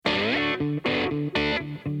The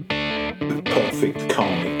perfect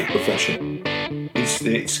karmic profession.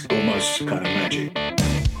 It's almost kind of magic.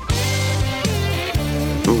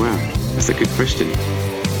 Oh wow, that's a good question.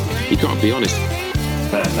 You got to be honest.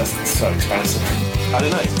 Man, that's so expansive. I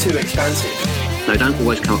don't know, it's too expansive. They don't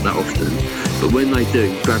always come up that often, but when they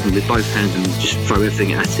do, grab them with both hands and just throw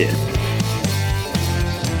everything at it.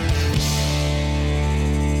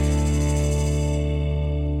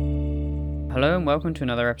 Hello and welcome to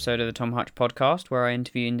another episode of the Tom Hutch podcast, where I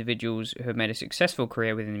interview individuals who have made a successful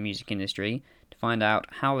career within the music industry to find out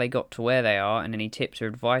how they got to where they are and any tips or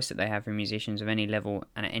advice that they have for musicians of any level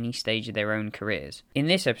and at any stage of their own careers. In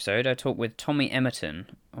this episode, I talk with Tommy Emerton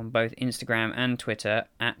on both Instagram and Twitter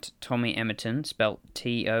at Tommy Emerton, spelt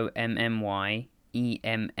TommyEmmerton,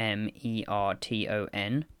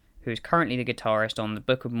 who is currently the guitarist on the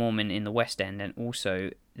Book of Mormon in the West End and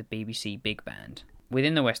also the BBC Big Band.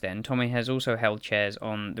 Within the West End, Tommy has also held chairs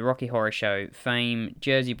on The Rocky Horror Show, Fame,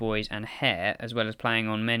 Jersey Boys and Hair, as well as playing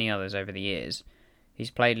on many others over the years. He's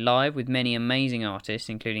played live with many amazing artists,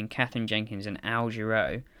 including Katherine Jenkins and Al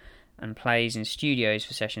Jarreau, and plays in studios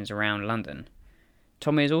for sessions around London.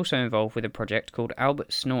 Tommy is also involved with a project called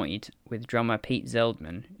Albert Snoid with drummer Pete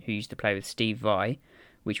Zeldman, who used to play with Steve Vai,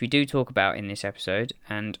 which we do talk about in this episode,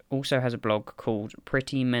 and also has a blog called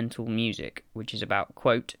Pretty Mental Music, which is about,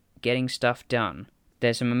 quote, getting stuff done.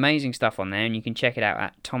 There's some amazing stuff on there, and you can check it out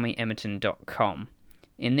at tommyemerton.com.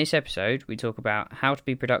 In this episode, we talk about how to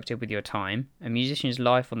be productive with your time, a musician's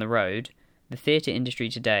life on the road, the theatre industry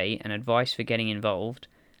today, and advice for getting involved,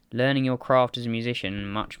 learning your craft as a musician,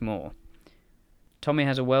 and much more. Tommy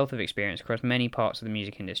has a wealth of experience across many parts of the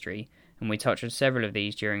music industry, and we touch on several of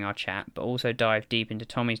these during our chat, but also dive deep into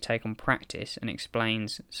Tommy's take on practice and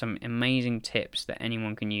explains some amazing tips that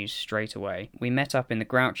anyone can use straight away. We met up in the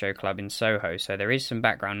Groucho Club in Soho, so there is some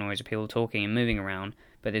background noise of people talking and moving around,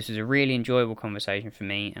 but this was a really enjoyable conversation for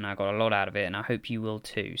me, and I got a lot out of it, and I hope you will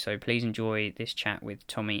too. So please enjoy this chat with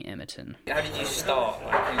Tommy Emerton. How did you start?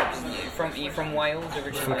 Are you from Wales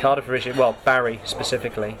originally? From Cardiff originally, well, Barry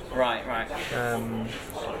specifically. Right.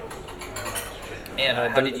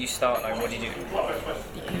 How did you start? Like, what did you?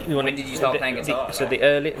 When did you start playing guitar?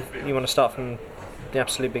 You want to start from the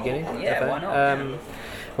absolute beginning? Yeah, why not?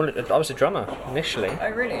 Well, I was a drummer initially.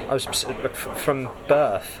 Oh, really? I was from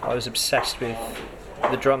birth. I was obsessed with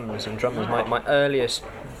the drums and drummers. My earliest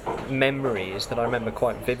memories that I remember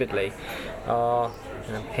quite vividly are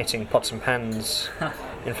hitting pots and pans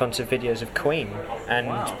in front of videos of Queen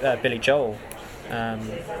and Billy Joel,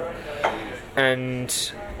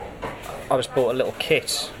 and I was bought a little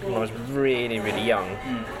kit when I was really, really young,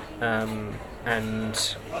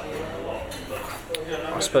 and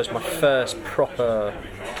I suppose my first proper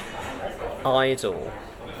idol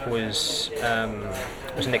was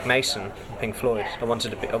Nick Mason, Pink Floyd. I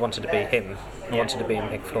wanted to be him. I wanted to be in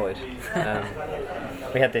Pink Floyd.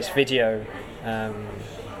 We had this video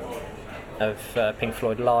of Pink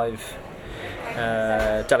Floyd live,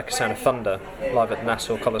 Delicate Sound of Thunder, live at the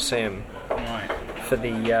Nassau Coliseum. For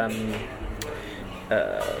the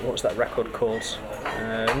what was that record called?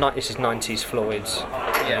 This is 90s Floyd,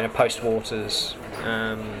 post Waters,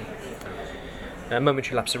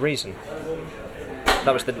 Momentary Lapse of Reason.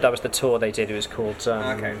 That was the tour they did. It was called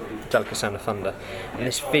Delicate Sound of Thunder, and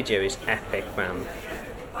this video is epic, man.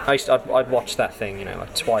 I'd watch that thing,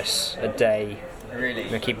 like twice a day. Really?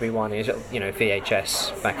 Keep rewinding.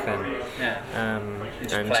 VHS back then. Yeah.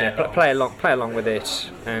 And play along with it,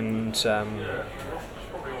 and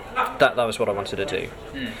that was what I wanted to do.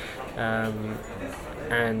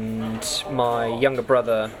 And my younger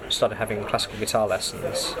brother started having classical guitar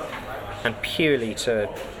lessons, and purely to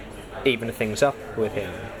even things up with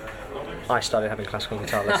him, I started having classical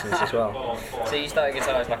guitar lessons as well. So you started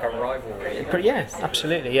guitar as like a rivalry? Yeah,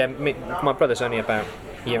 absolutely. Yeah, my brother's only about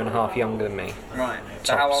a year and a half younger than me. Right.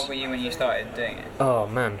 So how old were you when you started doing it? Oh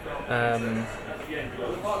man,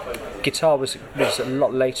 guitar was a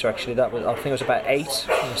lot later actually. I think it was about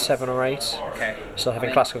 7 or 8. Okay. Still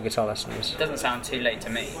having classical guitar lessons. It doesn't sound too late to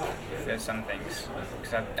me for some things,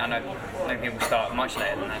 because I know people start much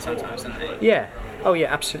later than that sometimes, don't they? Yeah. Oh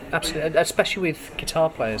yeah, absolutely. Especially with guitar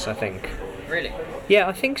players, I think. Really? Yeah,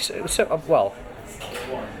 I think so. Well,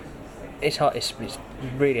 it's hard. It's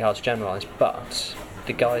really hard to generalise, but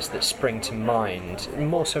the guys that spring to mind,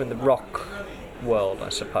 more so in the rock world, I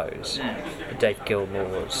suppose, Dave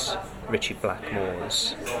Gilmour's, Richie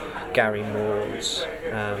Blackmore's, Gary Moore's,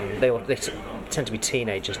 they tend to be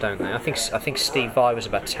teenagers, don't they? I think Steve Vai was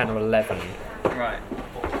about 10 or 11. Right.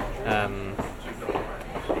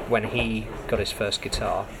 When he got his first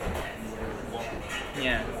guitar.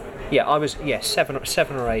 Yeah. Yeah, I was 7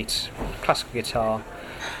 or 8, classical guitar,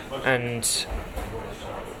 and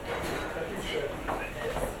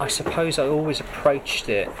I suppose I always approached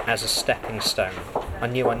it as a stepping stone. I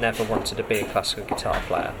knew I never wanted to be a classical guitar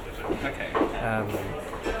player. Okay.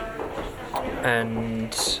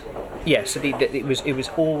 And yeah, so it was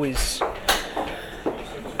always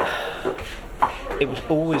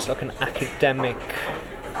like an academic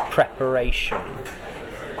preparation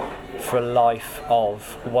for a life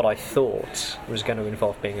of what I thought was going to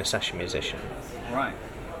involve being a session musician. Right.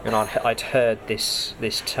 And I'd heard this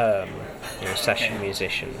term, session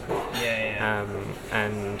musician. Yeah.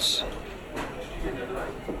 And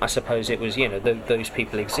I suppose it was, those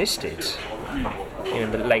people existed.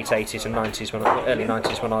 In the late 80s and 90s, early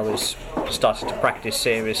 90s, when I was starting to practice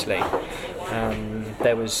seriously,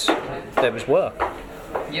 there was work.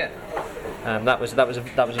 Yeah. That was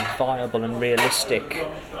a viable and realistic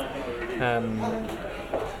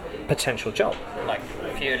potential job. Like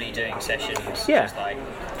purely doing sessions. Yeah. Just like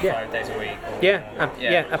 5 days a week. Or...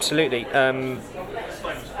 Yeah, absolutely.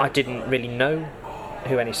 I didn't really know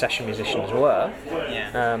who any session musicians were.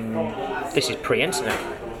 Yeah. This is pre-internet,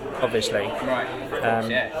 obviously. Right.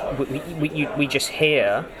 We just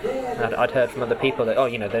hear. I'd heard from other people that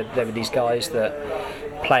there were these guys that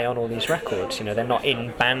play on all these records. They're not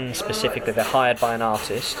in bands specifically. They're hired by an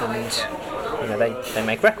artist, and they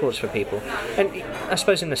make records for people. And I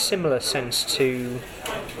suppose in a similar sense to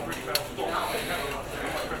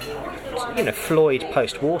Floyd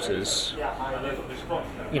post Waters.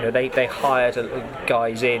 They hired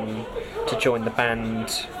guys in to join the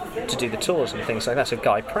band to do the tours and things like that. So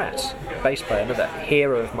Guy Pratt, bass player, another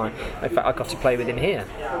hero of mine. In fact, I got to play with him here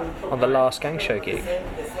on the last Gang Show gig.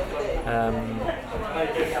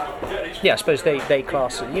 I suppose they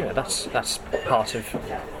class. That's part of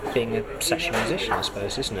being a session musician, I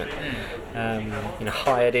suppose, isn't it?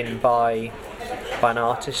 Hired in by an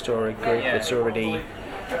artist or a group that's already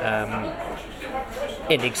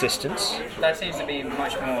in existence. That seems to be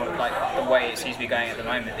much more like the way it seems to be going at the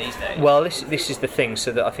moment these days. Well, this is the thing.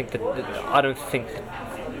 So that I think I don't think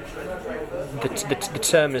the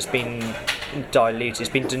term has been diluted. It's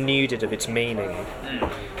been denuded of its meaning.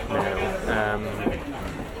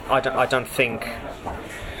 I don't think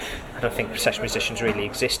session musicians really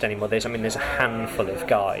exist anymore. There's a handful of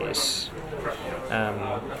guys.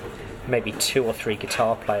 Maybe 2 or 3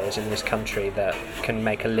 guitar players in this country that can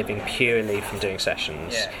make a living purely from doing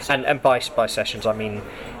sessions. Yeah. And by sessions I mean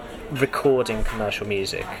recording commercial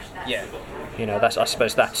music. Yeah. I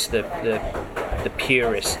suppose that's the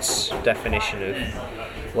purist's definition of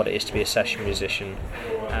what it is to be a session musician.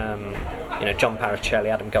 John Paracelli,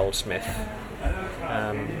 Adam Goldsmith.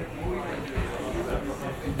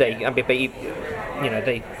 They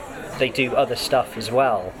do other stuff as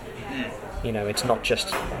well. It's not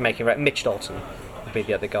just making. Mitch Dalton would be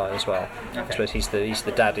the other guy as well. Okay. I suppose he's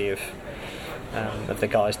the daddy of the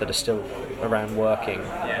guys that are still around working.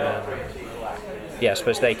 I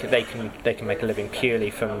suppose they can make a living purely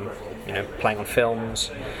from playing on films,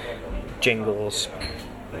 jingles,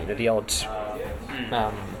 the odd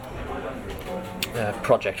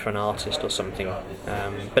project for an artist or something.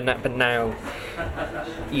 But now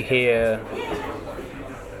you hear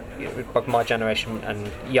my generation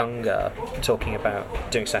and younger talking about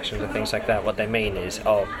doing sessions and things like that. What they mean is,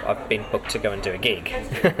 I've been booked to go and do a gig.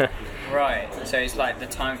 Right, so it's like the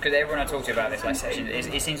time, because everyone I talk to about this, like sessions,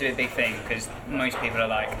 it seems to be a big thing, because most people are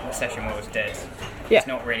like, the session world's dead. Yeah. It's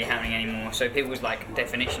not really happening anymore. So people's like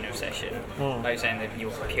definition of session, like saying that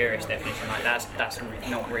your purest definition, like that's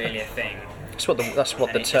not really a thing. That's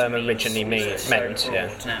what the term originally meant. Now.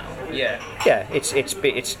 Yeah. Yeah, it's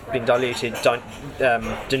been diluted,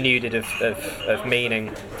 denuded of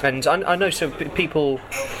meaning, and I know so people.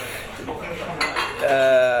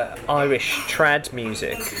 Irish trad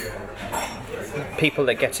music, people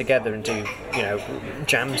that get together and do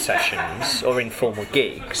jam sessions or informal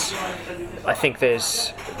gigs. I think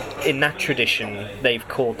there's in that tradition they've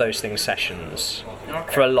called those things sessions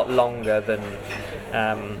for a lot longer than.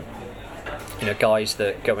 Guys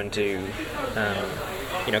that go and do,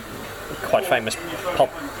 quite famous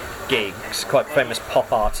pop gigs, quite famous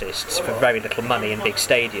pop artists for very little money in big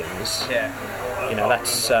stadiums. Yeah.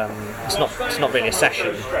 That's it's not really a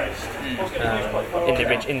session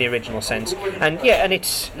in the original sense. And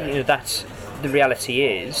it's that's the reality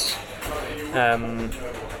is.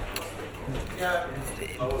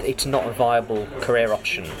 It's not a viable career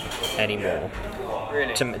option anymore.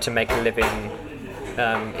 Really? To make a living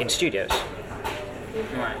in studios.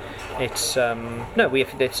 Right. It's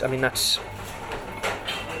that's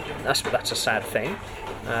a sad thing.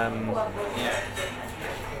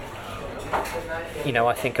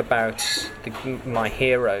 I think about my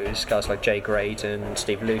heroes, guys like Jay Graydon,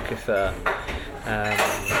 Steve Lukather,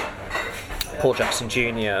 Paul Jackson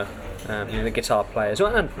Jr., the guitar players,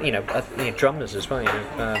 well, and drummers as well.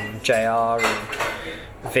 JR and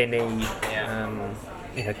Vinny.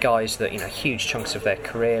 Guys that huge chunks of their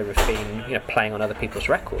career have been playing on other people's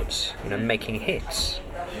records, making hits.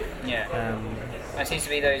 Yeah. That seems to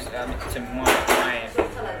be those. To my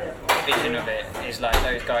vision of it is like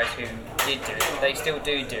those guys who did do it. They still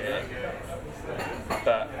do it,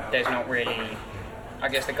 but there's not really. I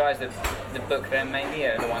guess the guys that book them maybe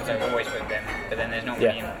are the ones that always book them, but then there's not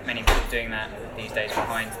really many people doing that these days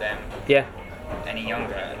behind them. Yeah. Any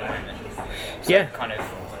younger at the moment. So kind of,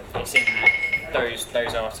 it's in that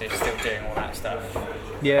those artists still doing all that stuff.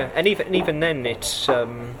 Yeah, and even then, it's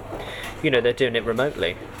they're doing it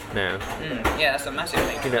remotely now. Yeah, that's a massive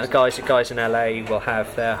thing. Guys in LA will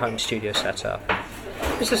have their home studio set up.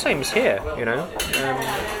 It's the same as here,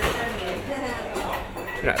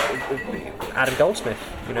 Adam Goldsmith,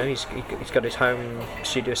 he's got his home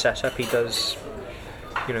studio set up. He does,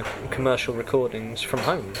 commercial recordings from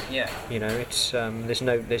home. Yeah. It's there's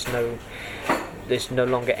no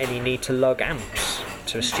longer any need to lug amps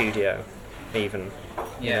to a studio, even.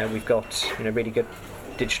 Yeah. We've got really good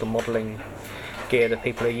digital modelling gear that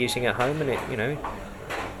people are using at home, and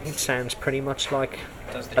it sounds pretty much like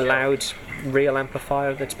a loud real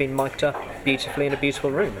amplifier that's been mic'd up beautifully in a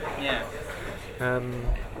beautiful room. Yeah.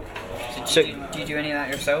 So do you do any of that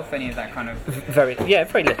yourself? Any of that kind of? Very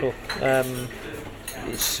little. I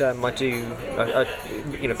do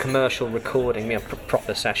commercial recording.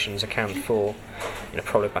 Proper sessions account for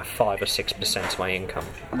probably about 5 or 6% of my income.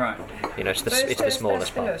 Right. It's the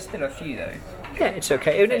smallest part. Still a few though. Yeah, it's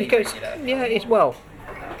okay. It goes. Yeah, it's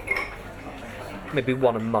maybe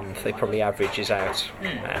one a month. They probably averages out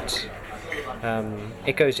at.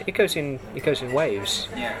 It goes in waves.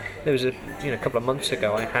 Yeah. There was a couple of months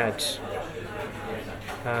ago I had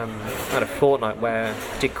a fortnight where I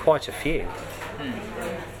did quite a few,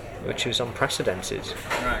 which was unprecedented.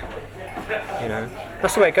 Right.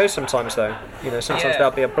 That's the way it goes sometimes though. Sometimes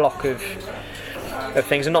there'll be a block of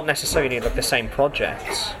things, and not necessarily like the same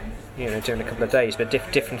projects. During a couple of days, but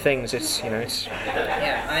different things. It's.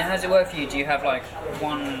 Yeah, I mean, how does it work for you? Do you have like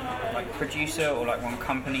one producer or like one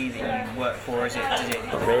company that you work for? Does it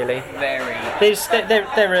not really vary? There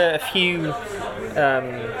are a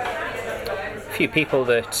few people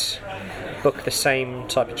that book the same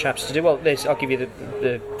type of chaps to do. Well, I'll give you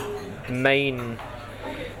the main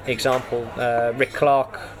example. Rick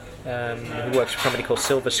Clark, who works for a company called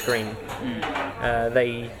Silver Screen.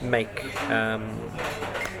 They make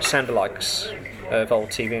sound-alikes of old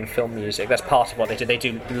TV and film music. That's part of what they do. They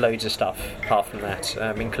do loads of stuff apart from that,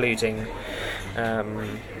 including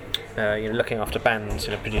looking after bands,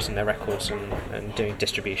 producing their records and doing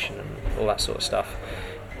distribution and all that sort of stuff.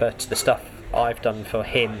 But the stuff I've done for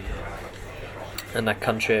him and that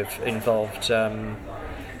country have involved, and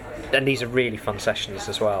these are really fun sessions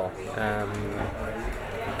as well.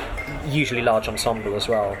 Usually large ensemble as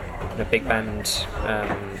well, big band.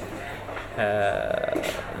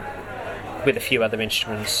 With a few other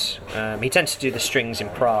instruments. He tends to do the strings in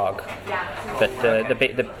Prague, but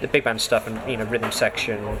the big band stuff and rhythm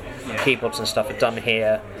section, keyboards and stuff are done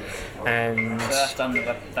here. And so that's done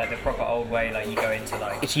the proper old way, like you go into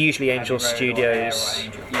like. It's usually Angel Studios.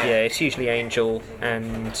 It's usually Angel,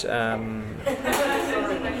 and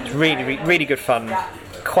it's really good fun.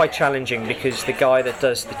 Quite challenging because the guy that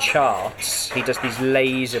does the charts, he does these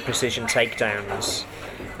laser precision takedowns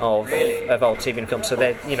of old TV and film, so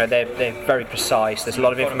they're very precise. There's a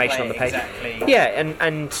lot of information on the page. Exactly. Yeah,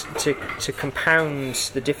 and to compound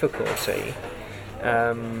the difficulty,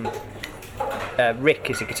 Rick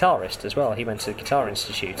is a guitarist as well. He went to the Guitar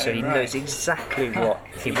Institute, so he knows exactly what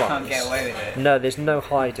he wants. Can't get away with it. No, there's no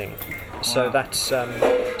hiding. So that's I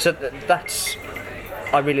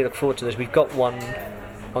really look forward to this. We've got one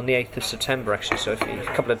on the 8th of September actually, so in a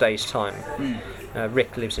couple of days' time.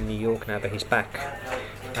 Rick lives in New York now, but he's back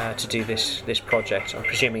to do this project. I'm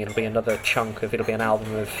presuming it'll be another chunk of. It'll be an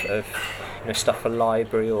album of stuff for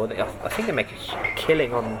library, or I think they make a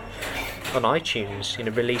killing on iTunes.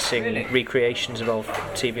 Releasing recreations of old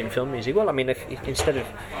TV and film music. Well, I mean, if instead of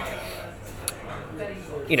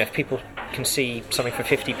if people can see something for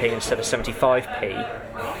 50p instead of 75p,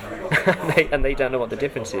 and they don't know what the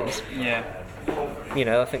difference is. Yeah.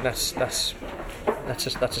 I think that's a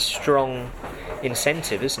strong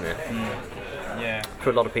incentive, isn't it? Yeah. For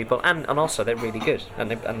a lot of people, and also they're really good, and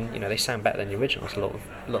they sound better than the originals a lot of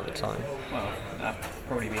the time. Well, that'd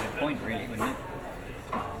probably be the point, really, wouldn't it?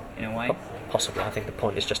 In a way. Possibly. I think the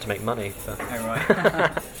point is just to make money. But. Oh right.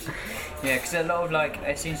 Yeah, because a lot of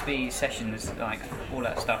it seems to be sessions, all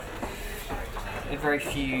that stuff. Very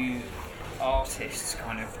few artists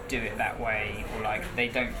kind of do it that way, or they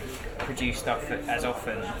don't produce stuff as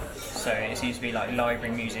often. So it seems to be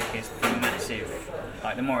library music is the massive.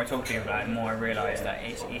 The more I talk to you about it, the more I realise that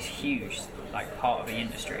it's huge, part of the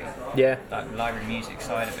industry. Yeah. The library music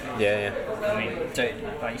side of it. Yeah. I mean, so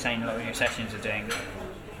like you're saying, a lot of your sessions are doing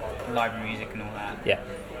library music and all that. Yeah.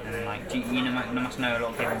 And then, you must know a lot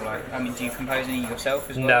of people. Do you compose any yourself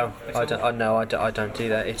as well? No, I don't. I don't do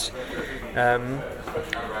that.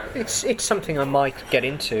 It's something I might get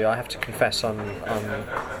into. I have to confess, I'm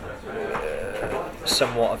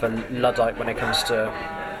somewhat of a Luddite when it comes to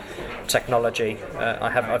technology.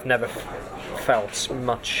 I've never felt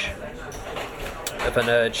much of an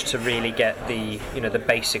urge to really get the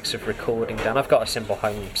basics of recording done. I've got a simple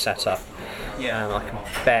home setup. Yeah. I can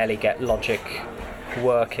barely get Logic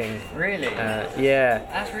working. Really? Yeah.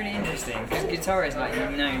 That's really interesting, because guitar is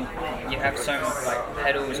you have so much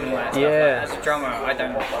pedals and all that stuff. Yeah. As a drummer, I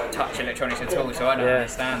don't touch electronics at all, so I don't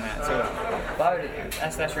understand that at all. But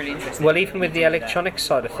that's really interesting. Well, even with the electronic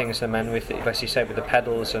side of things, and with, as you say, with the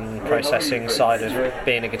pedals and processing side of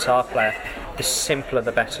being a guitar player, the simpler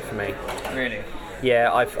the better for me. Really?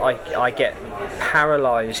 Yeah, I get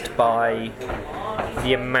paralysed by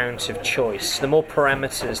the amount of choice. The more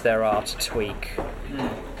parameters there are to tweak,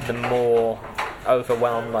 the more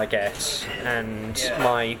overwhelmed I get, and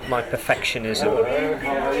my perfectionism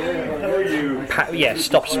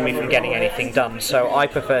stops me from getting anything done. So I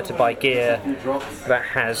prefer to buy gear that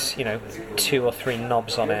has 2 or 3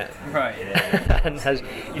 knobs on it. Right. And has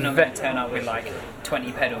you're not going to turn up with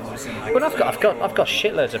 20 pedals and well, I've got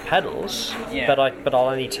shitloads of pedals, but I'll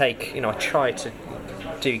only take I try to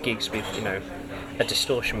do gigs with a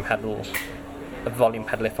distortion pedal, a volume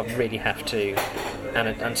pedal if I really have to,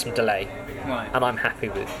 and some delay. Right. And I'm happy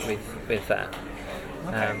with that.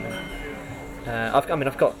 Okay. I've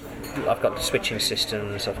got the switching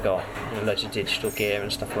systems. I've got loads of digital gear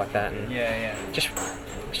and stuff like that. And it's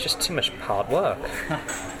just too much hard work.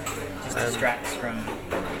 Just distracts from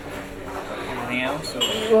everything else. Or?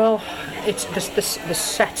 Well, it's the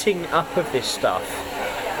setting up of this stuff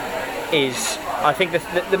is, I think,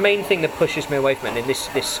 the main thing that pushes me away from it. And this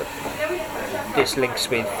links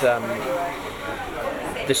with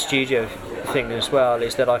the studio thing as well,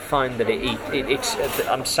 is that I find that it's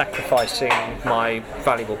I'm sacrificing my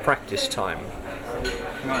valuable practice time,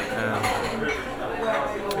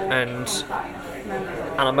 and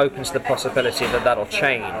I'm open to the possibility that that'll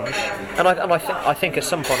change, and I think at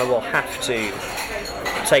some point I will have to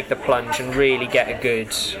take the plunge and really get a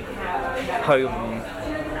good home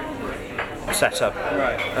setup.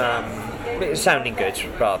 Right. Sounding good,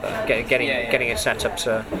 rather getting it set up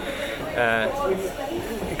to.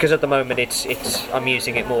 Because at the moment I'm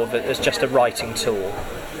using it more as just a writing tool,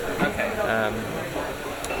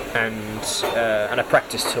 and a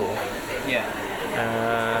practice tool. Yeah.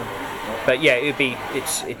 But yeah,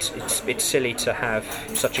 it's silly to have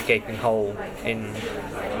such a gaping hole in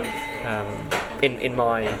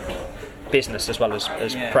my business as well as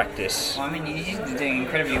practice. Well, you're doing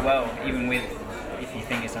incredibly well, even with, if you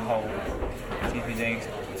think it's a hole. You seem to be doing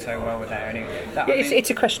so well with that anyway. It's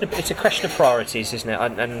a question of priorities, isn't it?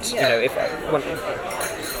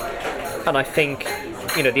 And I think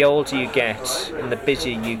the older you get and the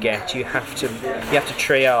busier you get, you have to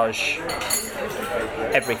triage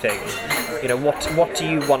everything. What do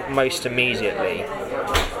you want most immediately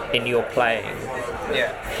in your playing?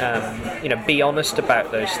 Be honest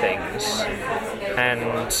about those things and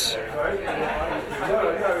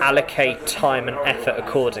allocate time and effort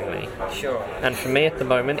accordingly. Sure. And for me at the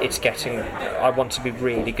moment, I want to be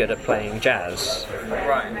really good at playing jazz.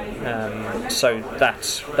 Right. So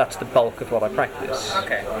that's the bulk of what I practice.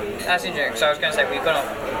 Okay. That's interesting. So I was going to say, we've gone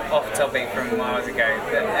off topic from miles ago.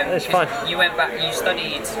 It's fine. You went back, you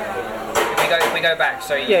studied, if we go back,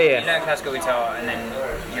 so you learned classical guitar, and then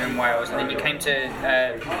you're in Wales, and then you came to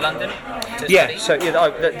London to study? So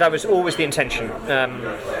that was always the intention.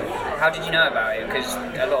 How did you know about it? Because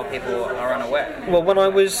a lot of people are unaware. Well, when I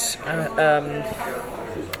was...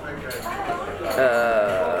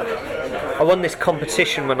 I won this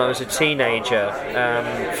competition when I was a teenager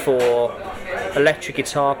for electric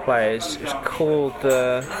guitar players. It was called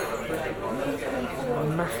the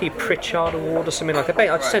Matthew Pritchard Award or something like that.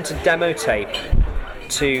 I sent a demo tape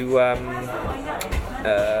to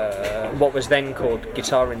what was then called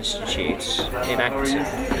Guitar Institute in Acton,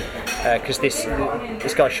 because this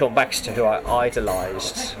guy Sean Baxter, who I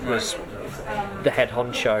idolised, was the head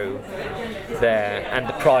honcho there, and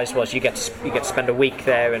the prize was you get to spend a week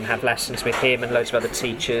there and have lessons with him and loads of other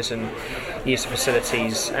teachers and use the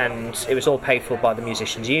facilities, and it was all paid for by the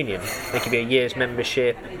Musicians Union. They give you a year's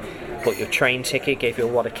membership, bought your train ticket, gave you a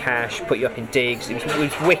wad of cash, put you up in digs. It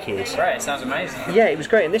was wicked. Right, it sounds amazing. Yeah, it was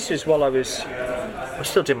great, and this is while I was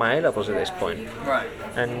still doing my A-levels at this point. Right.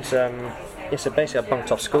 And yeah, so basically I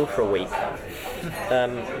bunked off school for a week.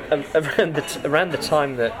 Around the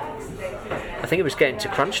time that, I think it was getting to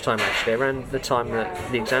crunch time actually, around the time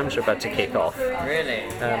that the exams were about to kick off. Really?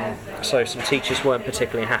 So some teachers weren't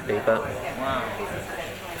particularly happy, but Wow.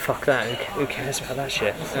 fuck that, who cares about that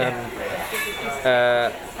shit?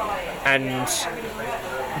 And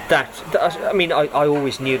I mean, I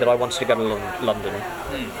always knew that I wanted to go to London.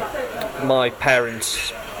 My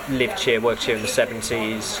parents lived here, worked here in the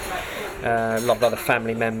 70s, a lot of other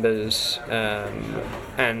family members,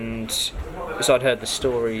 and so I'd heard the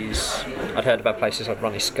stories, I'd heard about places like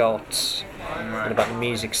Ronnie Scott's, and about the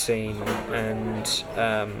music scene, and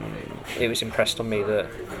it was impressed on me that,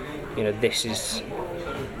 you know, this is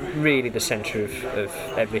really the centre of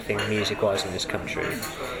everything music-wise in this country.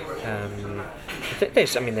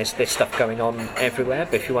 There's stuff going on everywhere,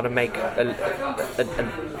 but if you want to make a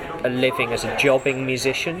living as a jobbing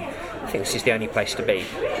musician, I think this is the only place to be.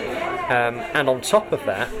 And on top of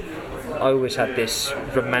that, I always had this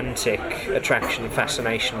romantic attraction and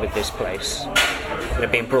fascination with this place. You know,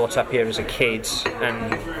 being brought up here as a kid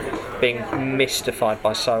and being mystified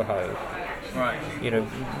by Soho. Right. You know,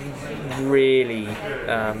 really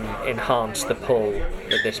enhanced the pull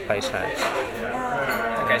that this place has.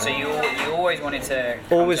 Okay, so you always wanted to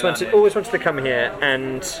Always wanted to come here,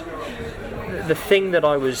 and the thing that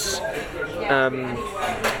I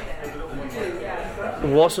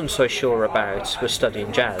wasn't so sure about was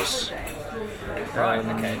studying jazz. Right.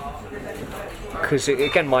 Okay. Because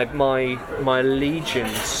again, my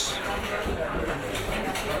allegiance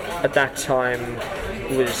at that time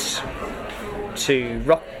was to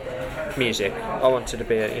rock music. I wanted to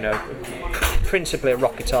be principally a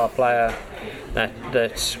rock guitar player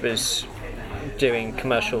that was doing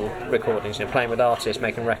commercial recordings, playing with artists,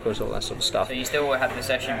 making records, all that sort of stuff. So you still had the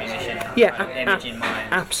session musician image in mind?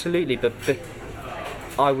 Absolutely, but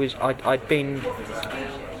I'd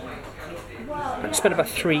spent about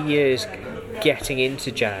 3 years getting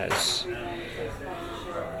into jazz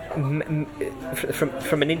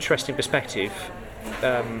from an interesting perspective.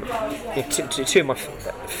 Two of my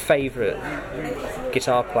favourite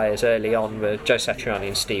guitar players early on were Joe Satriani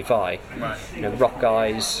and Steve Vai. Right. Rock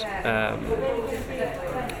guys,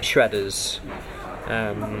 shredders.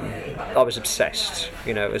 I was obsessed.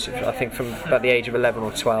 I think from about the age of 11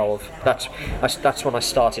 or 12. That's when I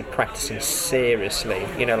started practicing seriously.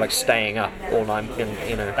 Like staying up all night.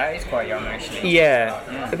 That is quite young, actually. Yeah.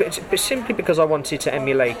 But simply because I wanted to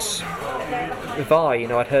emulate Vai.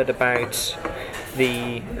 I'd heard about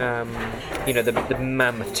the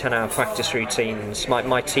mammoth 10-hour practice routines.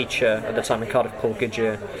 My teacher at the time in Cardiff, Paul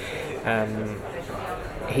Goodyear,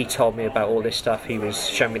 he told me about all this stuff. He was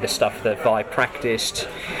showing me the stuff that Vai practiced.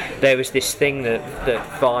 There was this thing that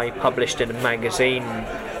Vai published in a magazine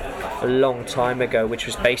a long time ago, which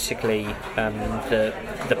was basically the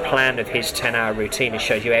plan of his 10-hour routine. It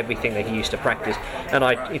shows you everything that he used to practice, and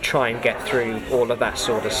I try and get through all of that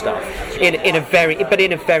sort of stuff in a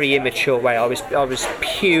very immature way. I was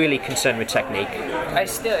purely concerned with technique.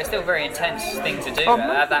 It's still a very intense thing to do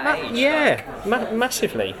at that age. Yeah,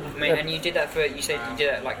 massively. I mean, and you did that you said you did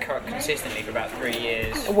that like consistently for about 3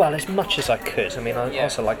 years. Well, as much as I could. I mean, I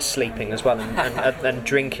also liked sleeping as well, and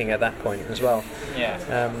drinking at that point as well. Yeah.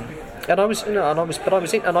 And I was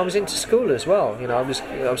into school as well. I was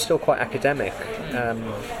still quite academic. I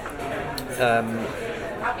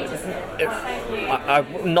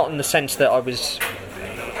not in the sense that I was,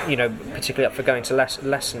 particularly up for going to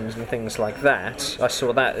lessons and things like that. I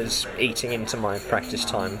saw that as eating into my practice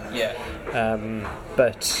time. Yeah.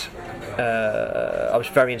 But I was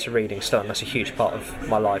very into reading still, and that's a huge part of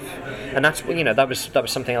my life. And that's that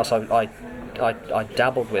was something else I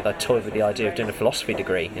dabbled with. I toyed with the idea of doing a philosophy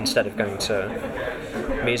degree instead of going to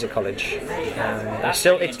music college. It's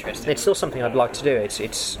still something I'd like to do. It's a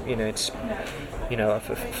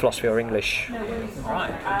philosophy or English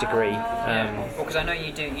degree. Because I know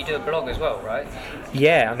you do a blog as well, right?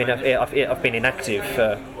 Yeah, I mean I've been inactive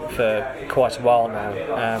for quite a while now.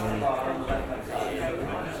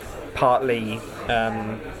 Partly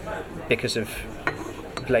because of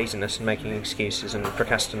laziness and making excuses and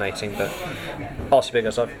procrastinating, but also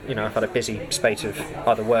because I've had a busy spate of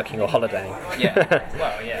either working or holidaying. Yeah.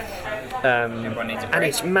 Well, yeah.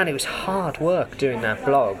 And it was hard work doing that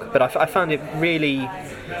blog, but I found it really,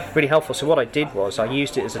 really helpful. So what I did was I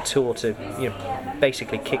used it as a tool to,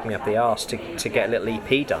 basically kick me up the arse to get a little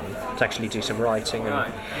EP done, to actually do some writing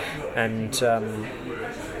and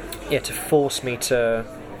to force me to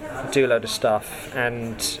do a load of stuff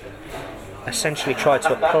and essentially try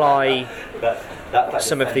to apply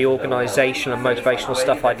some of the organisational and motivational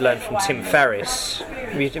stuff I'd learned from Tim Ferriss.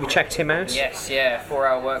 Have you checked him out? Yes, 4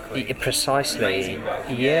 Hour Workweek. Precisely. Amazing.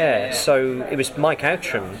 Yeah, so it was Mike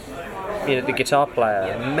Outram, the guitar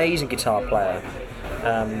player, amazing guitar player.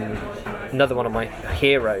 Another one of my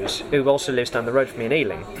heroes, who also lives down the road from me in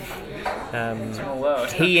Ealing. Small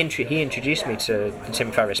world. He introduced me to the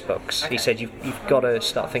Tim Ferriss books. He said, you've got to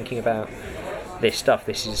start thinking about this stuff.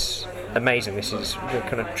 This is amazing. This is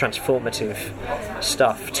kind of transformative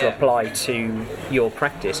stuff to apply to your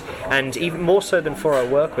practice, and even more so than 4 Hour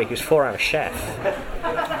Workweek, it was 4 Hour Chef.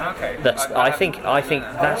 Okay. I think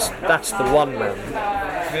that's the one, man.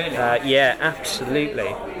 Really? Yeah,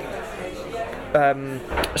 absolutely.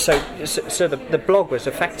 So the blog was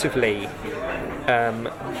effectively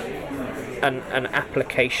an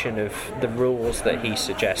application of the rules that he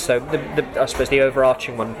suggests. So I suppose the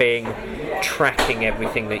overarching one being tracking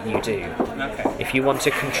everything that you do. Okay. If you want to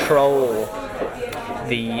control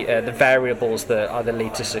the variables that either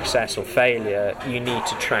lead to success or failure, you need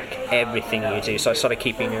to track everything you do. So I started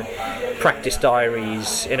keeping practice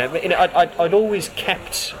diaries. I'd always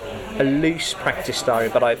kept a loose practice diary,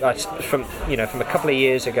 but I from a couple of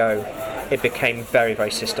years ago, it became very, very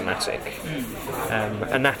systematic.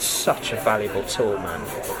 And that's such a valuable tool, man.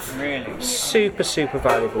 Really? Super, super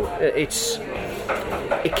valuable.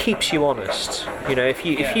 It keeps you honest. If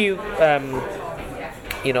you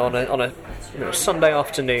on a Sunday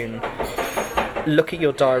afternoon, look at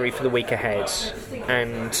your diary for the week ahead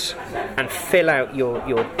and fill out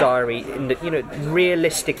your diary in the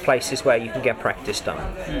realistic places where you can get practice done.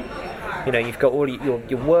 You've got all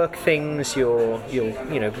your work things, your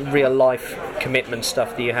real life commitment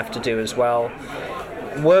stuff that you have to do as well.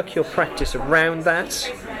 Work your practice around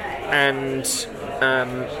that, and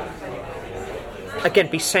again,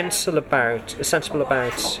 be sensible about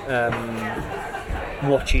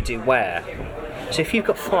what you do where. So if you've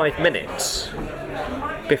got 5 minutes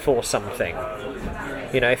before something,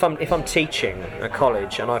 if I'm teaching a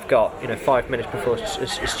college and I've got 5 minutes before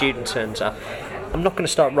a student turns up, I'm not going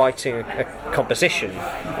to start writing a composition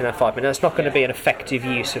in that 5 minutes. That's not going to be an effective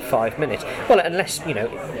use of 5 minutes. Well, unless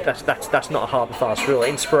that's not a hard and fast rule.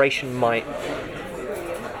 Inspiration might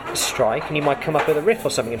strike, and you might come up with a riff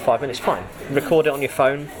or something in 5 minutes. Fine, record it on your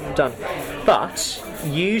phone, done. But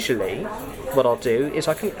usually, what I'll do is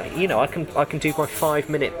I can do my 5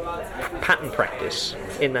 minute pattern practice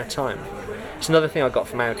in that time. It's another thing I got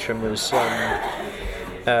from Outram was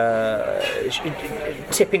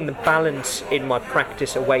tipping the balance in my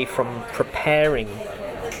practice away from preparing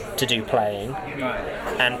to do playing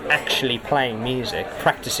and actually playing music,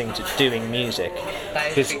 practicing to doing music.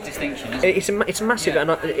 That is a big distinction, isn't it? It's massive,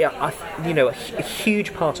 and a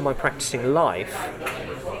huge part of my practicing life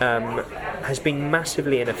has been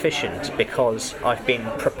massively inefficient because I've been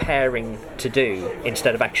preparing to do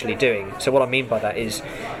instead of actually doing. So what I mean by that is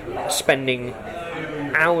spending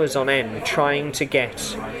hours on end trying to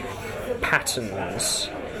get patterns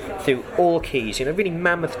through all keys, really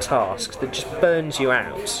mammoth tasks that just burns you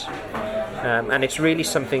out. And it's really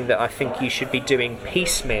something that I think you should be doing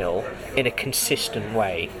piecemeal in a consistent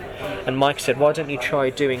way. And Mike said, why don't you try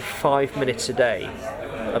doing 5 minutes a day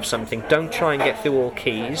of something? Don't try and get through all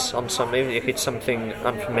keys on something if it's something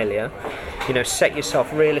unfamiliar. Set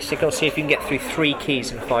yourself realistic. I'll see if you can get through 3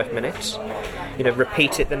 keys in 5 minutes.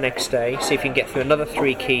 Repeat it the next day. See if you can get through another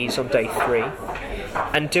 3 keys on day 3.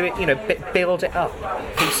 And do it, build it up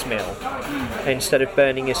piecemeal instead of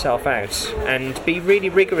burning yourself out. And be really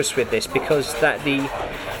rigorous with this, because that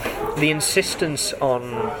the insistence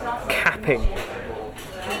on capping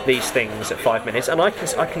these things at 5 minutes, and I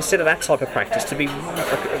consider that type of practice to be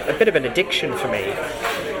a bit of an addiction for me.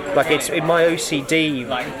 Like, it's in my OCD.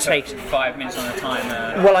 Takes 5 minutes on a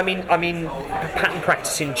timer. Well, I mean, pattern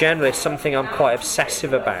practice in general is something I'm quite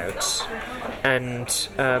obsessive about, and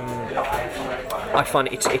I find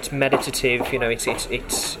it's meditative.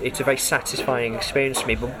 It's a very satisfying experience for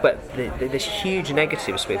me. But there's huge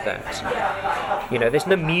negatives with that. There's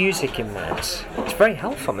no music in that. It's very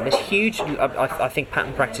helpful, and there's huge. I think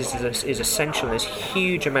pattern practice is essential. There's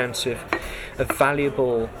huge amounts of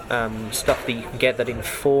valuable stuff that you can get that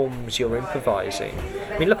informs your improvising.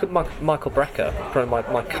 I mean, look at Michael Brecker, probably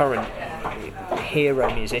my current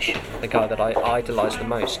hero musician, the guy that I idolise the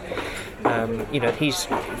most. He's,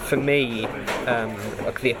 for me,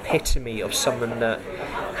 like the epitome of someone that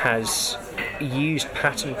has used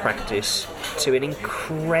pattern practice to an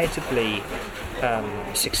incredibly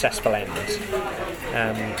successful end,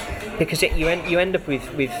 because you end up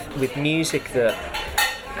with music that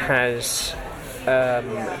has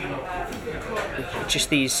just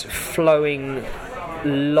these flowing,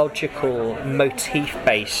 logical,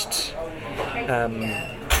 motif-based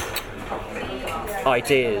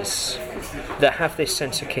ideas that have this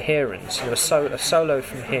sense of coherence. A solo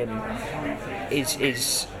from him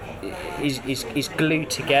is glued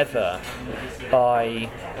together by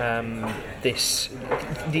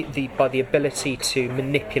by the ability to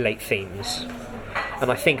manipulate themes,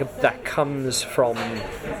 and I think that comes from,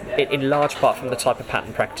 in large part, from the type of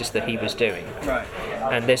pattern practice that he was doing. Right.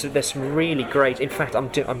 And there's some really great. In fact, I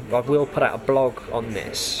will put out a blog on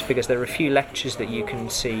this, because there are a few lectures that you can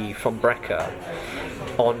see from Brecker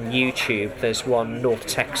on YouTube. There's one North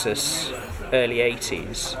Texas, early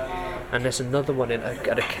 80s, and there's another one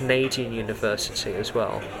at a Canadian university as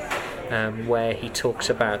well, where he talks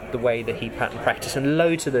about the way that he pattern practiced, and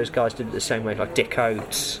loads of those guys did it the same way, like Dick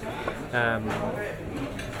Oates,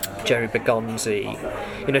 Jerry Bergonzi,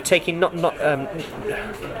 taking not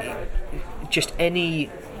just any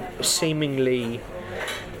seemingly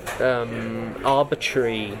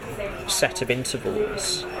arbitrary set of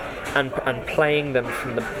intervals, and playing them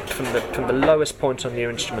from the lowest point on your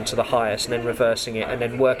instrument to the highest, and then reversing it, and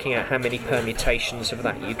then working out how many permutations of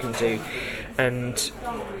that you can do. And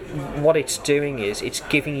what it's doing is it's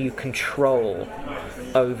giving you control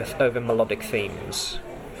over melodic themes.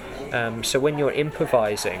 So when you're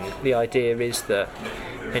improvising, the idea is that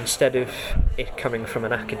instead of it coming from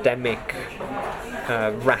an academic,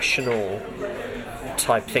 rational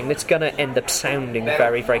type thing that's going to end up sounding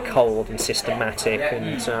very, very cold and systematic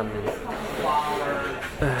and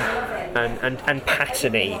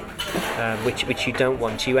patterny, which you don't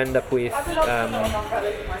want, you end up with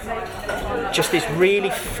just this really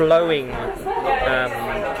flowing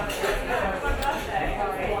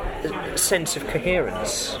sense of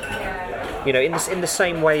coherence. In the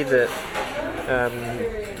same way that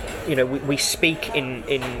we speak in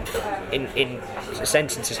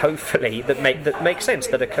sentences, hopefully, that make sense,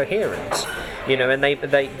 that are coherent, and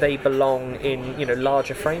they belong in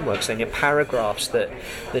larger frameworks, and paragraphs that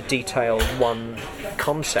detail one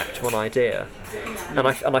concept, one idea, and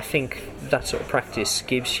I think that sort of practice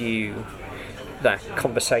gives you that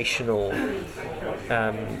conversational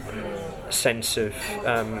sense of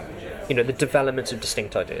the development of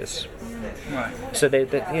distinct ideas. Right. So there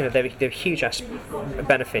are huge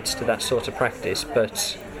benefits to that sort of practice,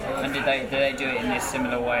 but. And did they do it in this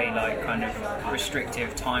similar way, like kind of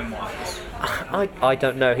restrictive time-wise? I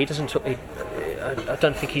don't know. He doesn't. I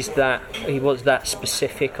don't think he was that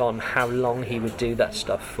specific on how long he would do that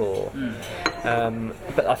stuff for.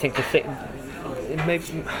 But I think the thing,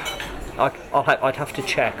 maybe. I'd have to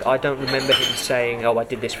check. I don't remember him saying, "Oh, I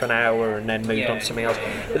did this for an hour and then moved on to something else."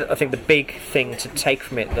 But I think the big thing to take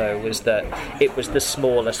from it, though, was that it was the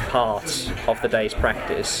smallest part of the day's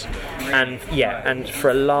practice, and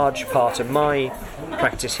for a large part of my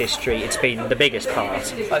practice history, it's been the biggest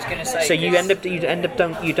part. I was going to say. So you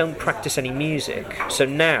don't practice any music. So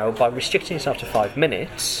now, by restricting yourself to 5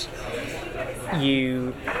 minutes,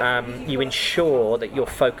 you ensure that you're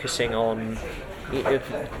focusing on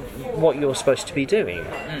what you're supposed to be doing,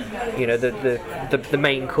 the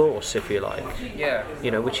main course, if you like,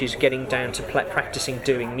 which is getting down to practicing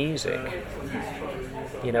doing music,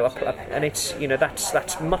 and it's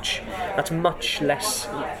that's much less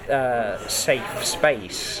safe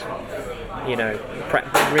space,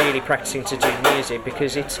 really practicing to do music,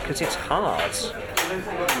 because it's hard,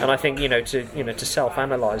 and I think to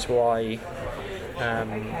self-analyse why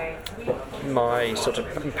my sort of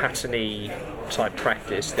patterny type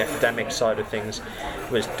practice, the academic side of things,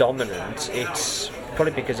 was dominant. It's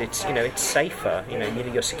probably because it's safer.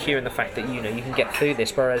 You're secure in the fact that you can get through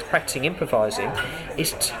this. Whereas practicing improvising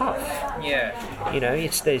is tough. Yeah.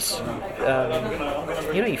 There's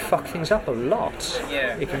you fuck things up a lot.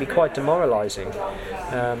 Yeah. It can be quite demoralising.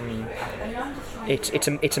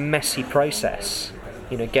 It's a messy process.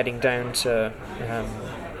 Getting down to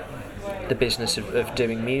the business of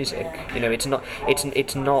doing music.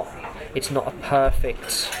 It's not a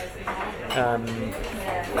perfect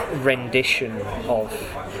rendition of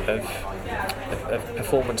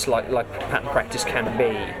performance like pattern practice can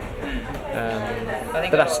be.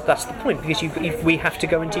 But that's the point, because we have to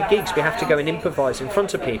go and do gigs, we have to go and improvise in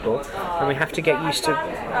front of people, and we have to get used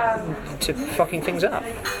to fucking things up.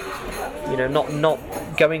 Not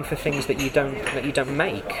going for things that you don't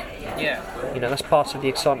make. Yeah. That's part of the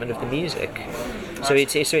excitement of the music. So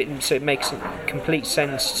it makes complete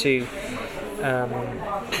sense to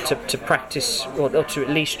practice, or to at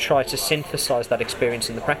least try to synthesize that experience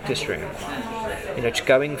in the practice room. Just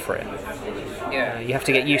going for it. Yeah. You have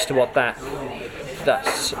to get used to what that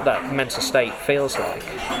mental state feels like.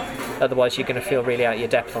 Otherwise, you're going to feel really out of your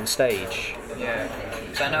depth on stage. Yeah.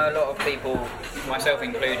 So I know a lot of people, myself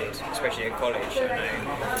included, especially at college,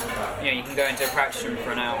 you can go into a practice room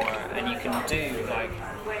for an hour and you can do like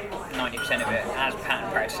 90% of it as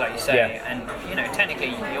pattern practice, like you say, and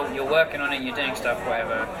technically you're working on it, you're doing stuff,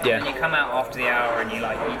 whatever, and you come out after the hour and you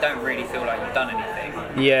don't really feel like you've done anything.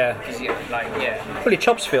 Yeah. Because you're Well, your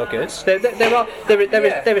chops feel good.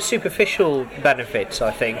 There are superficial benefits,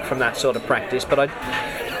 I think, from that sort of practice, but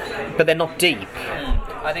they're not deep.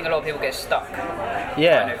 I think a lot of people get stuck.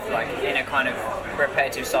 Yeah. Kind of like in a kind of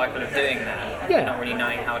repetitive cycle of doing that. Yeah. Not really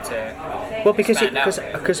knowing how to. Well, because I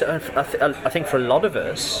I think for a lot of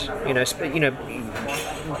us,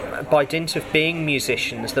 by dint of being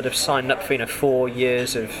musicians that have signed up for 4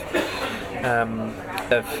 years of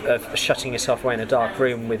shutting yourself away in a dark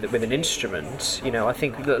room with an instrument, I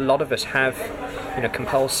think that a lot of us have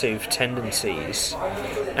compulsive tendencies,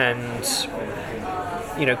 and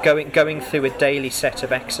going through a daily set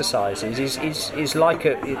of exercises is like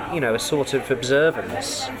a sort of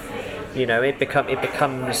observance. It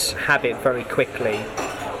becomes habit very quickly,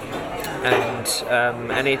 and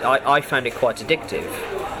I found it quite addictive.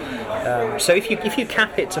 So if you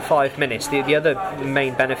cap it to 5 minutes, the other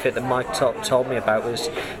main benefit that Mike told me about was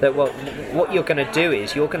that what you're going to do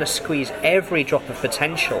is you're going to squeeze every drop of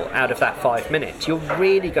potential out of that 5 minutes. You're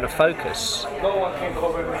really going to focus.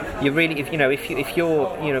 You really, if you're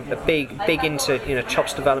big into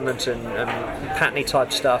chops development and patterny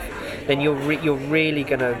type stuff, then you're really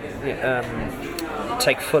going to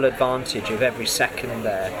take full advantage of every second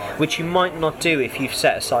there, which you might not do if you've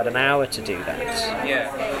set aside an hour to do that. Yeah.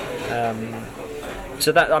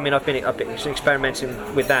 So that I've been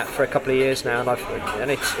experimenting with that for a couple of years now, and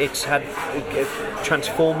it's had a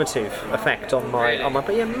transformative effect on my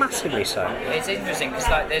but yeah, massively so. It's interesting because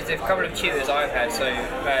there's a couple of tutors I've had. So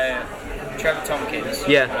Trevor Tompkins,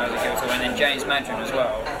 yeah, when I was at Guildhall, and then James Madron as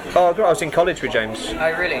well. Oh, I was in college with James.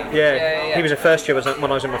 Oh, really? Yeah. He was a first year when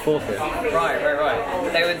I was in my fourth year. Right.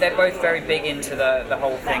 They're both very big into the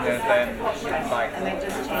whole thing of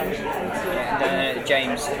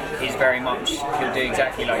James is very much, he'll do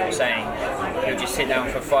exactly like you're saying. He'll just sit down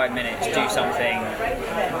for 5 minutes, do something,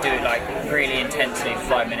 do it like really intensely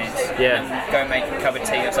for 5 minutes, and go and make a cup of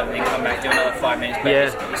tea or something, come back, do another 5 minutes, but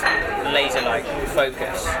it's laser-like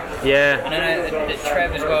focus. Yeah. And I know that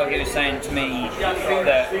Trev as well, he was saying to me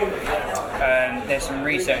that there's some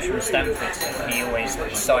research from Stanford, he always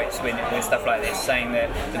cites with stuff like this, saying that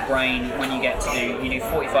the brain, when you do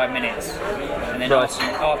 45 minutes, and then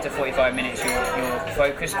after 45 minutes your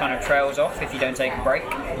focus kind of trails off if you don't take a break.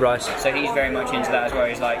 Right. So he's very much into that as well.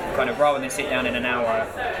 He's like, kind of, rather than sit down in an hour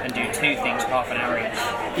and do 2 things for half an hour each,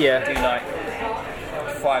 do like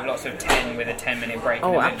 5 lots of 10 with a 10-minute break.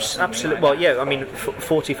 Oh, absolutely. Well, yeah,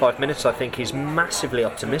 45 minutes I think is massively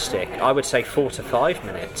optimistic. I would say 4 to 5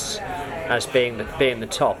 minutes as being the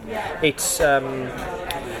top. It's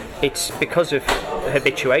because of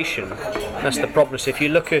habituation. That's the problem. So if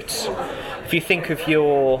you think of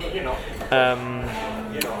your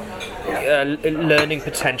learning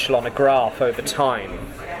potential on a graph over time,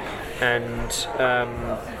 and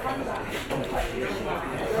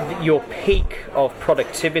your peak of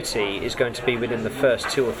productivity is going to be within the first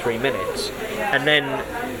 2 or 3 minutes, and then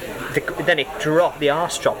the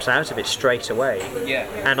arse drops out of it straight away. Yeah.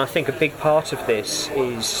 And I think a big part of this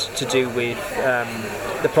is to do with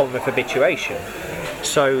the problem of habituation.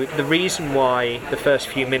 So the reason why the first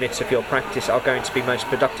few minutes of your practice are going to be most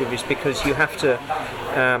productive is because you have to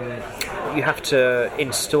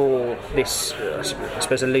install this, I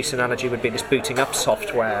suppose a loose analogy would be this booting up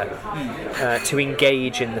software to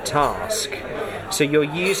engage in the task. So you're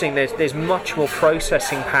using, there's much more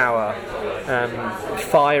processing power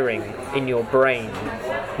firing in your brain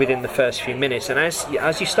within the first few minutes, and as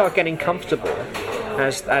you start getting comfortable,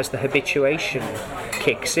 as the habituation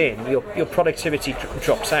kicks in, your productivity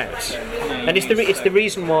drops out, and it's the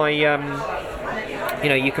reason why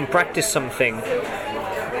you can practice something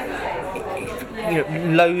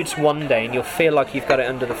loads one day and you'll feel like you've got it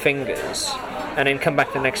under the fingers, and then come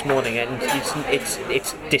back the next morning and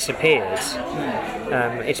it's disappeared.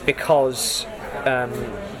 It's because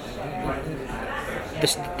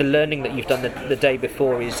the learning that you've done the day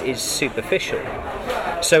before is superficial.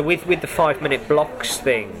 So with the 5 minute blocks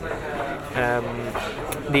thing,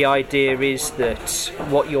 the idea is that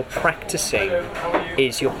what you're practicing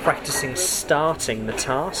is you're practicing starting the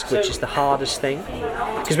task, which is the hardest thing.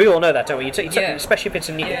 Because we all know that, don't we? Especially if it's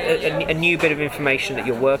a new bit of information that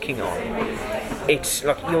you're working on. It's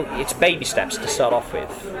like it's baby steps to start off with.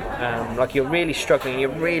 Like you're really struggling, you're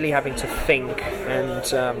really having to think,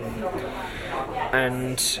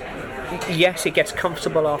 and yes, it gets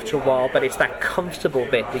comfortable after a while, but it's that comfortable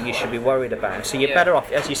bit that you should be worried about. So you're better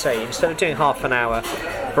off, as you say, instead of doing half an hour,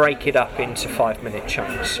 break it up into 5-minute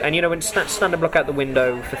chunks. And when stand up, look out the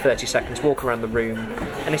window for 30 seconds, walk around the room,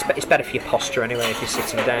 and it's better for your posture anyway if you're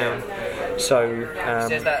sitting down. So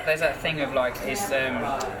there's that thing of like it's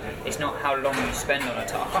not how long you spend on a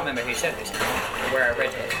task. I can't remember who said this or where I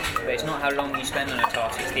read it, but it's not how long you spend on a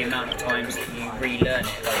task, it's the amount of times that you relearn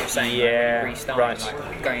it, like you're saying, like restarting,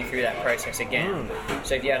 like going through that process again.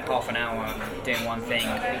 So if you had half an hour doing one thing,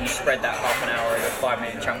 you spread that half an hour over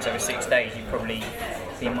 5-minute chunks over 6 days, you'd probably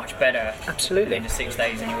be much better in the 6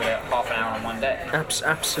 days than you would at half an hour on one day.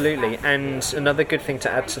 Absolutely. And another good thing to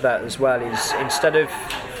add to that as well is, instead of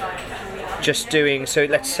just doing, so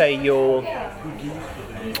let's say you're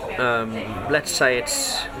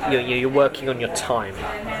working on your time,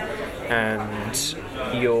 and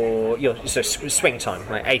your so swing time,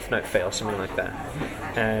 like eighth note fill, something like that,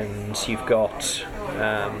 and you've got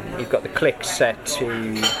the click set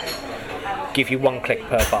to give you 1 click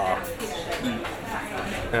per bar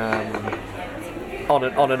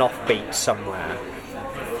on an off beat somewhere.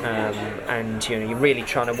 And you're really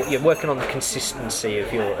you're working on the consistency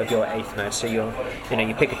of your eighth note. So you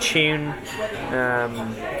pick a tune.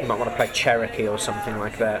 You might want to play Cherokee or something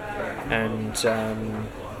like that, and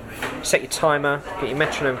set your timer, get your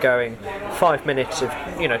metronome going. 5 minutes of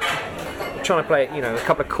trying to play a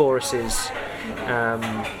couple of choruses,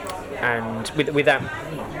 and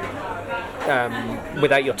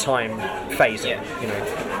without your time phasing.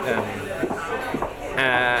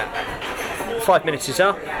 5 minutes is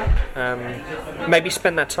up. Maybe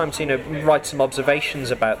spend that time to write some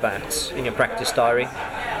observations about that in your practice diary.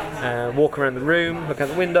 Walk around the room, look out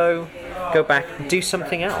the window, go back, do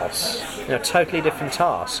something else. Totally different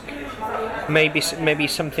task. Maybe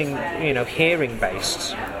something hearing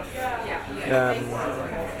based.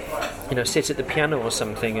 Sit at the piano or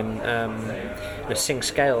something and sing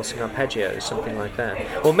scales, sing arpeggios, something like that.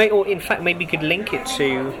 Or in fact, maybe you could link it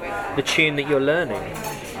to the tune that you're learning.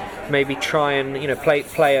 Maybe try and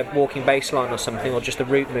play a walking bass line or something, or just a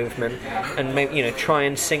root movement, and maybe try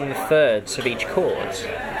and sing the thirds of each chord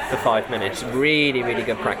for 5 minutes. Really, really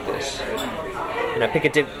good practice.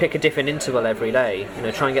 Pick a different interval every day.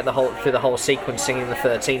 Try and get through the whole sequence singing the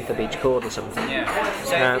 13th of each chord or something. Yeah.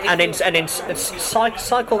 So and then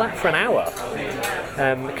cycle that for an hour.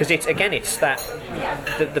 Because it's that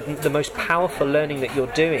the most powerful learning that you're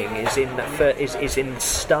doing is in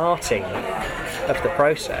starting of the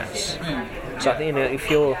process. So I think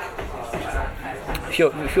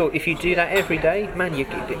if you do that every day, man,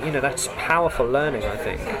 that's powerful learning, I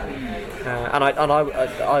think.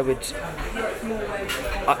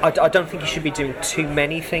 I don't think you should be doing too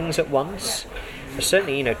many things at once. But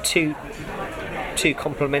certainly, two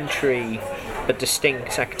complementary but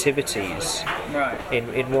distinct activities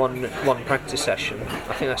in one practice session.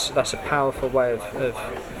 I think that's a powerful way of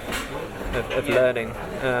learning.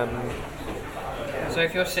 So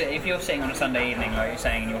if you're sitting on a Sunday evening, like you're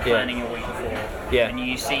saying, and you're planning your week before, and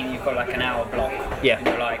you've got like an hour block, and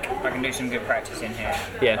you're like, I can do some good practice in here.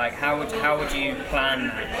 Like how would you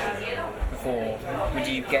plan before? Would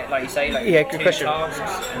you get, like you say, like 2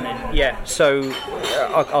 tasks and then? So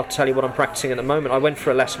I'll tell you what I'm practicing at the moment. I went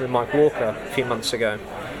for a lesson with Mike Walker a few months ago.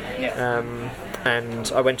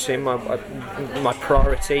 And I went to him. My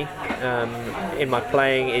priority in my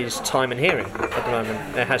playing is time and hearing at the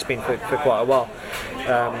moment. It has been for quite a while.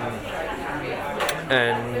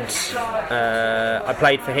 I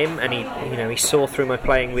played for him, and he saw through my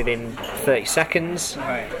playing within 30 seconds.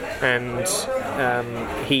 And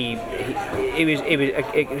it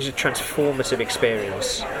was a transformative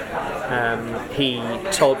experience. He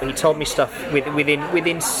told me stuff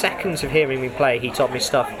within seconds of hearing me play. He told me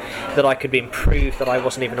stuff that I could improve that I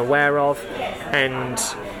wasn't even aware of, and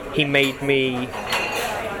he made me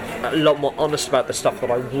a lot more honest about the stuff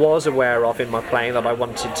that I was aware of in my playing that I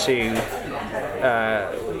wanted to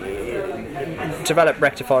develop,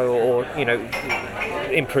 rectify, or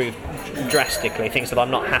improve drastically. Things that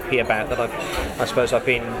I'm not happy about, that I suppose I've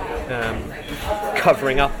been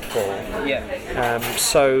covering up for.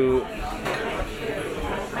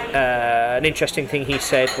 An interesting thing he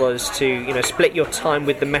said was to split your time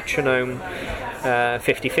with the metronome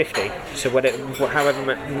 50-50. So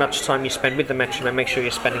however much time you spend with the metronome, make sure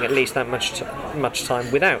you're spending at least that much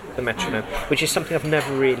time without the metronome, which is something I've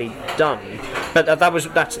never really done. But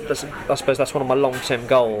that's I suppose that's one of my long-term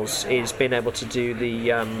goals, is being able to do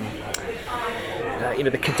the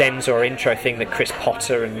the cadenza or intro thing that Chris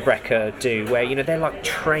Potter and Brecker do, where they're like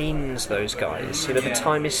trains, those guys. The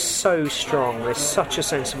time is so strong, there's such a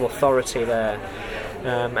sense of authority there,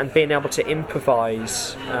 and being able to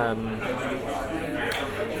improvise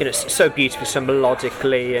so beautifully, so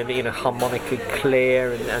melodically and harmonically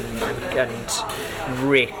clear and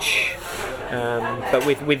rich, but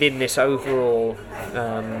within this overall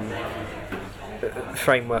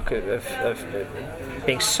framework of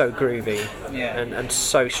being so groovy and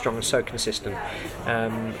so strong and so consistent,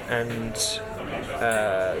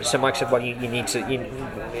 so Mike said, well, you need to.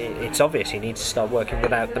 It's obvious you need to start working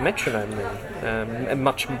without the metronome, and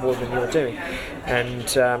much more than you're doing, and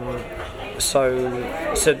so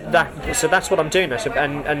that's what I'm doing now. So,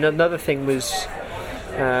 and another thing was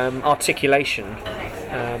articulation.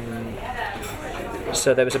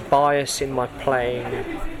 So there was a bias in my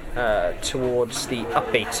playing towards the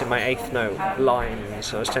upbeats in my eighth note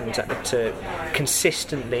lines. I was tending to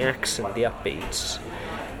consistently accent the upbeats.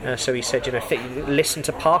 So he said, listen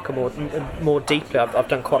to Parker more deeply. I've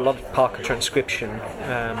done quite a lot of Parker transcription,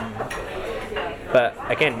 but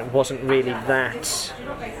again, wasn't really that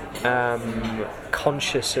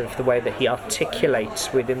conscious of the way that he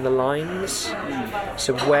articulates within the lines.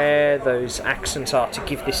 So where those accents are to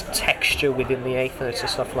give this texture within the eighth notes and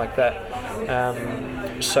stuff like that.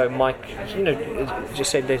 So Mike,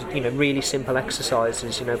 just said there's really simple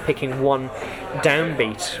exercises. Picking one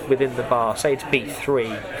downbeat within the bar. Say it's beat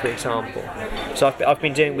 3, for example. So I've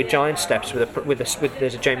been doing it with giant steps with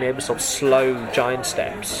there's a Jamie Aebersold slow giant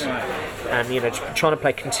steps, and trying to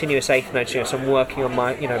play continuous eighth notes. So I'm working on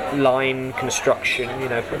my line construction.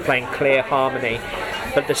 Playing clear harmony,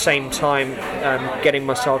 but at the same time getting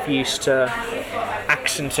myself used to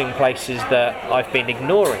accenting places that I've been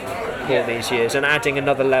ignoring all these years, and adding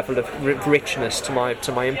another level of richness to my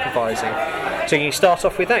improvising. So you start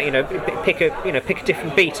off with that, pick a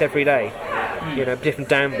different beat every day, different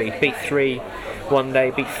downbeat, beat 3 one day,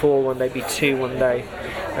 beat 4 one day, beat 2 one day,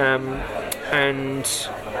 and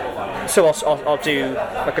so I'll do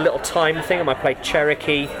like a little time thing. I might play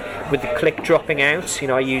Cherokee with the click dropping out.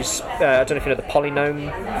 I use I don't know if you know the Polynome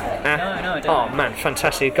app. No, I don't. Oh man,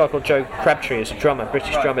 fantastic! A guy called Joe Crabtree is a drummer,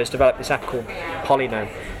 British drummer, has developed this app called Polynome.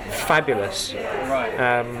 Fabulous, right?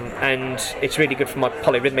 And it's really good for my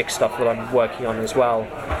polyrhythmic stuff that I'm working on as well,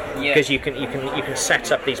 because you can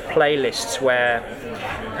set up these playlists where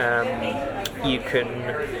you can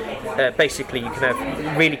basically you can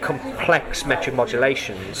have really complex metric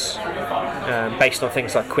modulations based on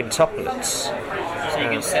things like quintuplets. So you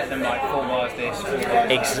can set them like 4 bars this, 4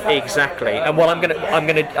 bars exactly. And what I'm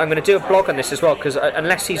gonna do a blog on this as well, because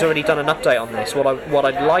unless he's already done an update on this, what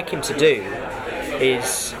I'd like him to do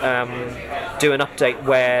is do an update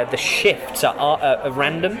where the shifts are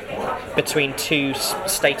random between two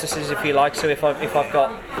statuses, if you like. So if I've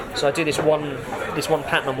got, so I do this one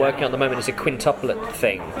pattern I'm working on at the moment is a quintuplet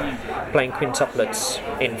thing, playing quintuplets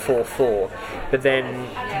in 4/4, but then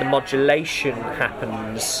the modulation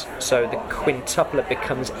happens, so the quintuplet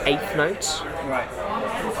becomes eighth notes. Right.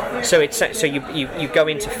 So you go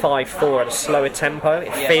into 5/4 at a slower tempo.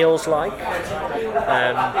 It feels like,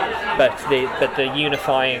 but the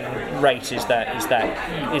unifying rate is that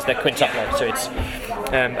quintuplet. So it's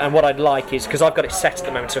and what I'd like is, because I've got it set at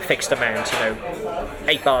the moment to a fixed amount,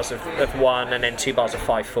 8 bars of one and then 2 bars of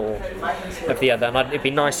 5/4 of the other. And it'd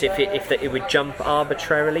be nice if it would jump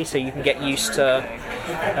arbitrarily, so you can get used to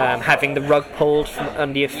having the rug pulled from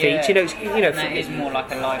under your feet. That is more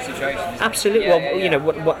like a live situation. Absolutely.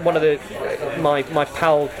 One of my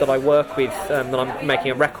pal that I work with, that I'm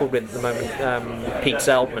making a record with at the moment, Pete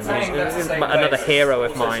Zeldman, who's another hero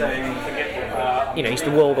of mine. He's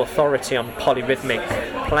the world authority on polyrhythmic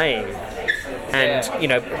playing, and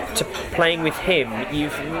to playing with him,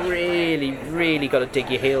 you've really got to dig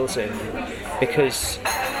your heels in, because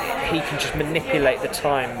he can just manipulate the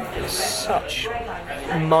time in such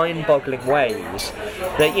mind-boggling ways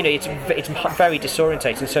that it's very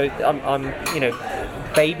disorientating. So I'm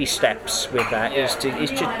baby steps with that is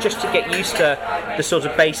just to get used to the sort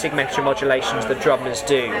of basic metric modulations that drummers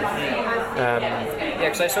do.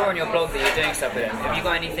 Because I saw on your blog that you're doing stuff with them. Have you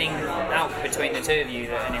got anything out between the two of you,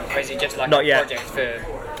 or is it just like Not a yet. project for?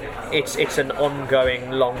 It's an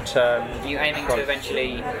ongoing long-term. Are you aiming to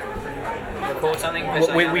eventually record something?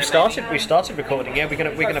 We started recording. Yeah, we're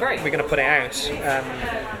gonna put it out,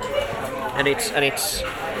 and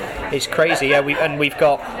it's crazy. Yeah, we've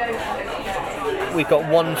got we've got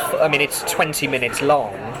one. I mean, it's 20 minutes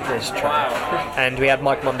long. This track, and we had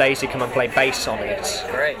Mike Mondesi come and play bass on it.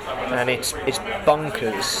 Great. And it's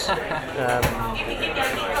bonkers.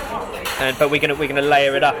 But we're gonna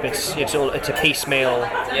layer it up. It's a piecemeal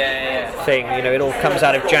thing. You know, it all comes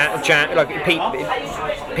out of like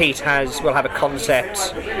Pete will have a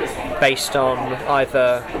concept based on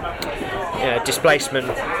either displacement,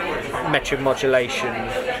 metric modulation,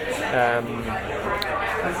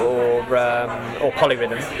 or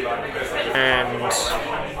polyrhythm, and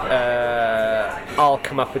I'll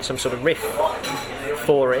come up with some sort of riff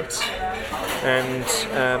for it, and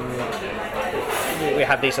we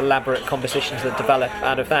have these elaborate compositions that develop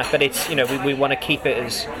out of that. But it's we want to keep it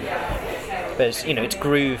as it's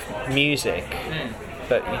groove music.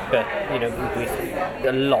 But with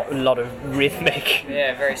a lot of rhythmic,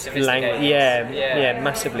 very sophisticated.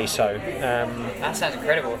 Massively so. That sounds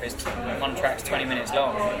incredible. If it's one track's 20 minutes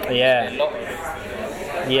long. Yeah. A lot.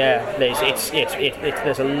 Yeah,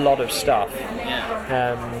 there's a lot of stuff.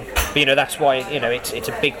 Yeah. But that's why it's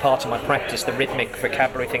a big part of my practice, the rhythmic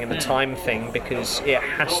vocabulary thing and the time thing, because it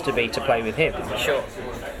has to be to play with him. Sure.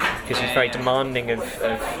 Because he's very demanding of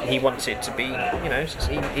he wants it to be,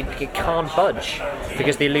 he can't budge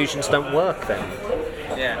because the illusions don't work then.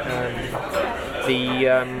 Yeah.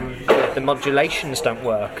 The modulations don't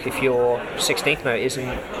work if your 16th note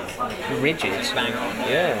isn't rigid. Bang on.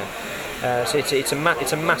 Yeah. So it's a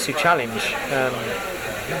massive challenge.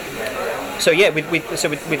 So yeah, with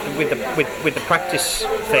the practice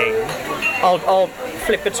thing, I'll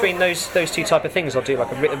flip between those two type of things. I'll do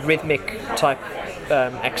like a rhythmic type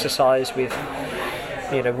exercise with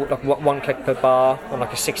like one click per bar on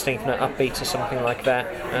like a 16th note upbeat or something like that,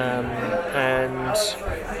 and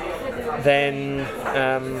then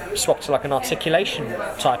swap to like an articulation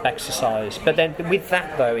type exercise. But then with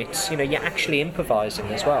that though, it's you're actually improvising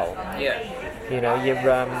as well. Yeah. You're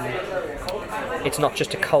it's not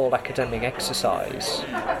just a cold academic exercise.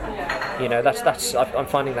 That's I'm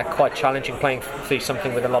finding that quite challenging, playing through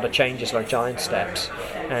something with a lot of changes like giant steps,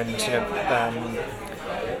 and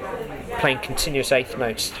playing continuous eighth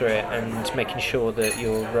notes through it and making sure that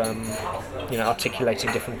you're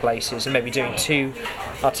articulating different places, and maybe doing two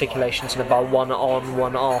articulations in a bar, one on,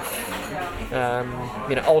 one off.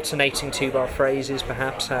 Alternating 2-bar phrases,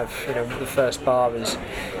 perhaps have the first bar is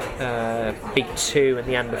beat 2 and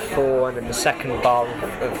the and of 4, and then the second bar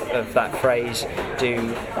of that phrase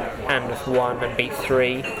do and of 1 and beat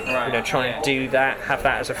 3. Right. Try and do that, have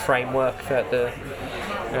that as a framework for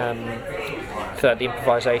the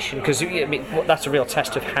improvisation, because that's a real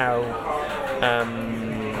test of how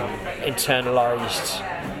internalized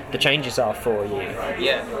the changes are for you.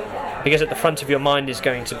 Yeah. Because at the front of your mind is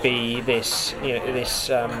going to be this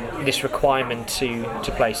requirement to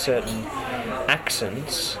play certain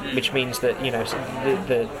accents, which means that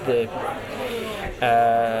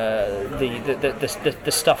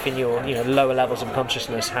the stuff in your lower levels of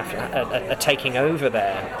consciousness are taking over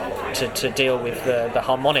there to deal with the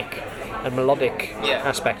harmonic and melodic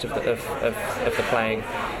aspect of the playing.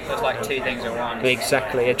 So it's like two things at once.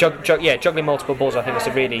 Exactly. Juggling multiple balls, I think, is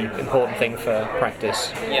a really important thing for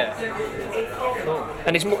practice. Yeah. Cool.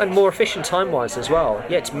 And it's more efficient time-wise as well.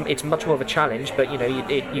 Yeah, it's much more of a challenge, but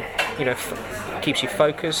it keeps you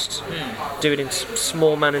focused. Do it in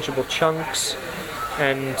small, manageable chunks,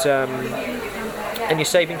 and you're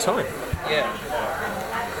saving time. Yeah.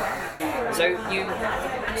 So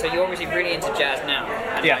you're obviously really into jazz now,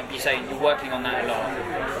 and like you say, you're working on that a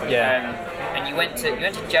lot. Yeah. And you went to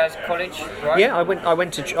jazz college, right? Yeah, I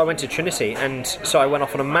went to Trinity, and so I went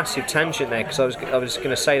off on a massive tangent there, because I was going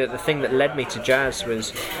to say that the thing that led me to jazz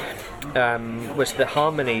was the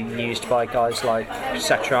harmony used by guys like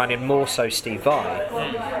Satriani and more so Steve Vai.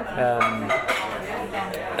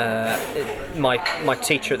 My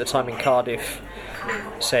teacher at the time in Cardiff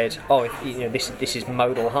said, this is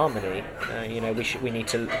modal harmony. We need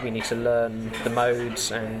to learn the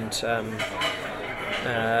modes and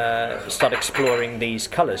start exploring these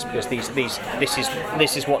colours, because this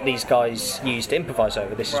is what these guys use to improvise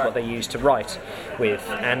over. This is what they use to write with,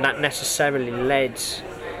 and that necessarily led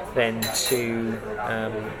then to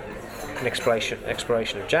an exploration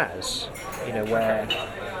of jazz. Where.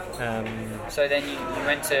 So then you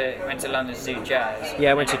went to London to do jazz.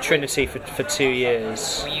 Yeah, I went to Trinity for 2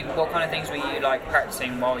 years. What kind of things were you like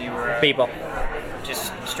practicing while you were? Bebop.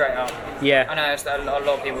 Just straight up. Yeah. I know a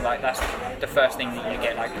lot of people that's the first thing that you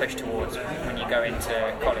get pushed towards when you go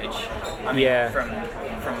into college. I mean,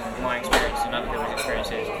 from my experience and other people's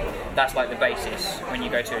experiences, that's the basis when you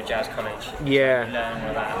go to a jazz college. Yeah. You learn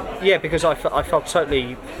all that. Yeah, because I felt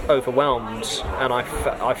totally overwhelmed, and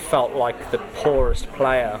I felt like the poorest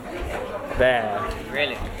player there.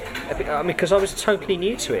 Really? I mean, because I was totally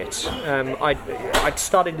new to it. I'd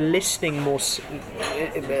started listening more.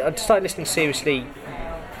 I'd started listening seriously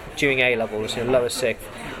during A levels, lower sixth.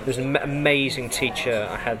 There was an amazing teacher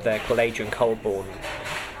I had there called Adrian Colborne,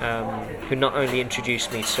 who not only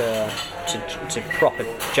introduced me to proper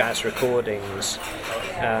jazz recordings,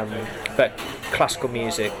 but classical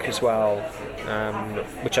music as well,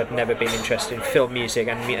 which I'd never been interested in, film music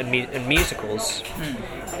and musicals,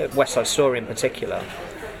 West Side Story in particular.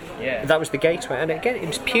 Yeah. That was the gateway, and again, it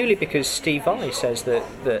was purely because Steve Vai says that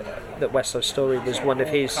West Side Story was one of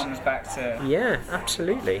his. Comes back to. Yeah,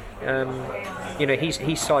 absolutely.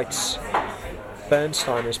 He cites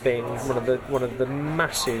Bernstein as being one of the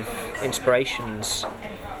massive inspirations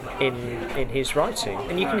in his writing,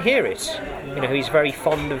 and you can hear it. He's very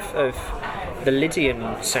fond of the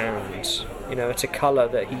Lydian sound. It's a colour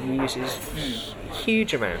that he uses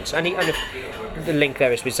huge amounts, and the link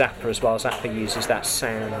there is with Zappa as well. Zappa uses that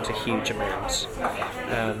sound a huge amount,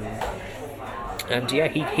 and yeah,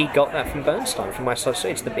 he got that from Bernstein, from West Side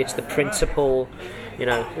Story. It's the principal,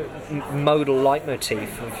 modal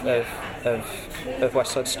leitmotif of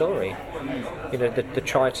West Side Story. The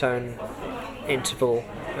tritone interval.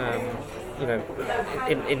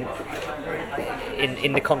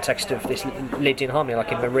 In the context of this Lydian harmony,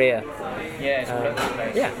 like in Maria. Yeah, it's all over the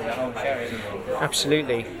place. Yeah, the whole show, isn't it?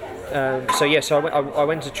 Absolutely. So I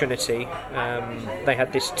went to Trinity. They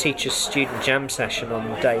had this teacher-student jam session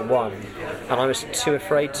on day one, and I was too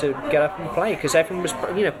afraid to get up and play because everyone was,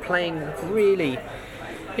 playing really.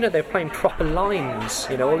 They were playing proper lines.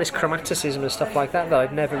 All this chromaticism and stuff like that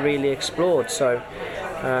I'd never really explored. So.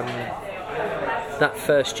 That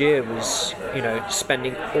first year was,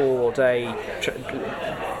 spending all day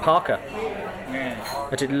Parker. Yeah.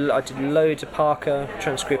 I did loads of Parker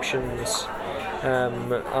transcriptions.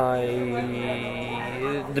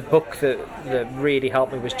 The book that really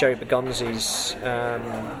helped me was Joe Bergonzi's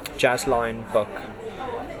Jazz Line book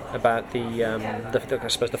about I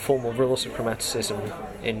suppose the formal rules of chromaticism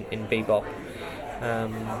in bebop,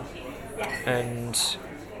 and.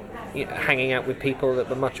 Hanging out with people that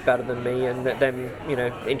were much better than me, and them,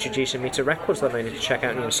 introducing me to records that I needed to check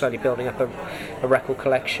out, slowly building up a record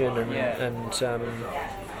collection,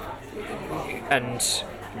 and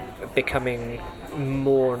becoming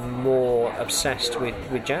more and more obsessed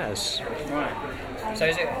with jazz. Right. So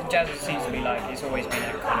jazz seems to be it's always been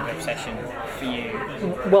a kind of obsession for you?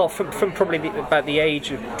 Well, from probably about the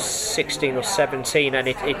age of 16 or 17, and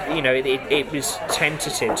it was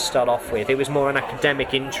tentative to start off with. It was more an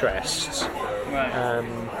academic interest. Right.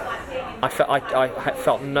 I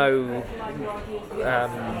felt no.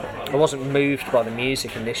 I wasn't moved by the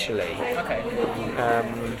music initially. Okay.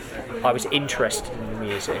 I was interested in the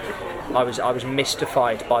music. I was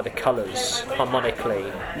mystified by the colours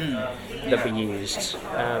harmonically that we used.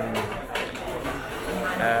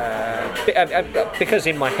 Because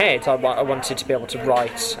in my head I wanted to be able to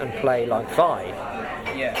write and play like Vi.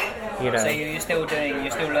 Yeah. So you're still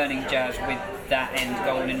learning jazz with that end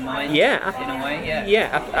goal in mind. Yeah. In a way. Yeah.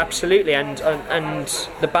 Yeah, absolutely. And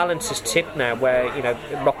the balance is tipped now, where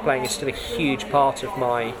rock playing is still a huge part of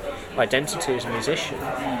my identity as a musician.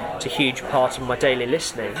 It's a huge part of my daily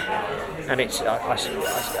listening, and I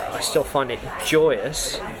still find it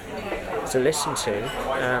joyous to listen to.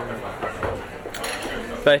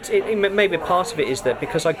 But maybe part of it is that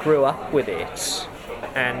because I grew up with it,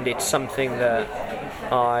 and it's something that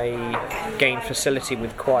I gained facility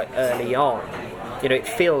with quite early on. It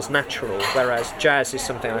feels natural, whereas jazz is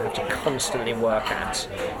something I have to constantly work at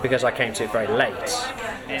because I came to it very late.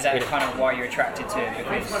 Is that kind of why you're attracted to it?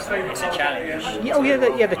 Because it's a challenge?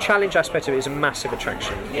 The challenge aspect of it is a massive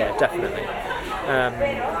attraction. Yeah, definitely.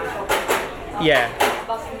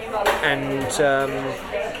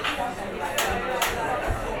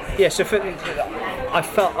 So I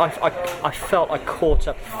felt I caught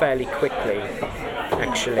up fairly quickly.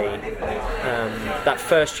 Actually, that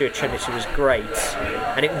first year at Trinity was great,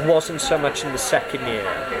 and it wasn't so much in the second year.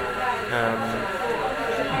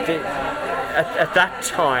 At that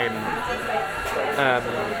time,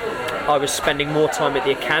 I was spending more time at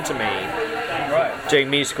the academy, doing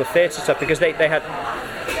musical theatre stuff, because they had.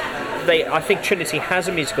 I think Trinity has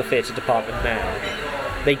a musical theatre department now.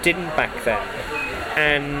 They didn't back then,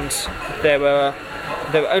 and there were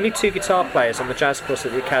only 2 guitar players on the jazz course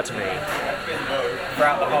at the academy.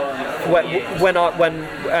 Throughout the whole when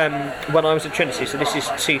I was at Trinity, so this is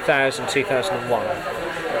 2000, 2001,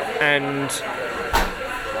 and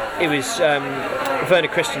it was Werner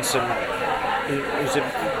Christensen. He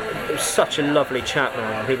was such a lovely chap,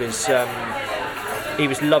 man. He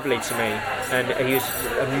was lovely to me, and he was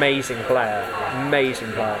an amazing player.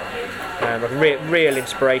 real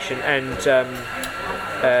inspiration. And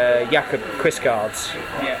Jakob Quisgaards,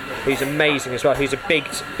 who's amazing as well. Who's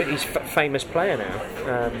he's a famous player now.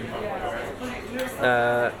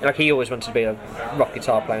 Like he always wanted to be a rock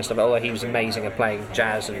guitar player and stuff. Although he was amazing at playing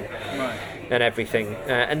jazz and everything.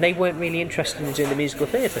 And they weren't really interested in doing the musical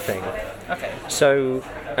theatre thing. Okay. So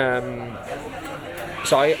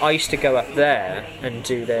I used to go up there and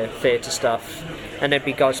do their theatre stuff, and there'd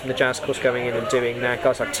be guys from the jazz course going in and doing that.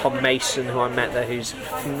 Guys like Tom Mason, who I met there, who's a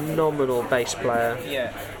phenomenal bass player.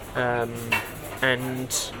 Yeah.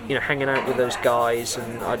 And hanging out with those guys,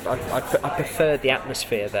 and I preferred the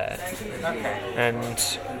atmosphere there. Okay.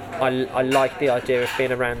 And I liked the idea of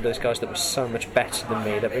being around those guys that were so much better than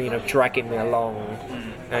me, that were dragging me along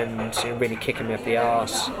and really kicking me up the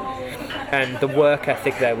arse. And the work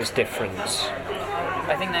ethic there was different.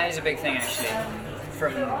 I think that is a big thing actually,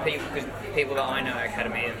 from people, because people that I know at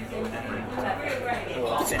Academy and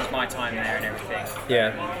since my time there and everything.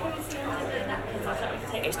 Yeah.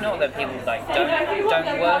 It's not that people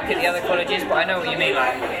don't work at the other colleges, but I know what you mean.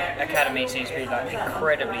 Like Academy seems to be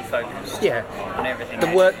incredibly focused. Yeah. On everything.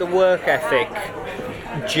 The work ethic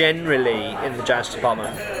generally in the jazz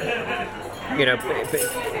department,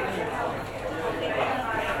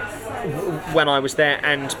 when I was there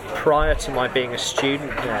and prior to my being a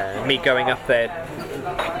student there, me going up there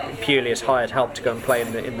purely as hired help to go and play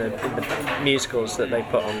in the musicals that they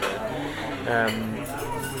put on there.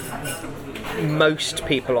 Most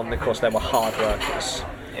people on the course there were hard workers,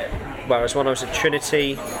 whereas when I was at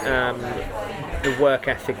Trinity, the work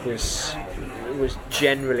ethic was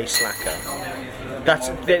generally slacker.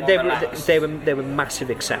 There were massive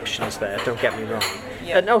exceptions there. Don't get me wrong,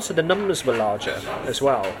 and also the numbers were larger as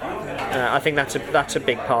well. I think that's a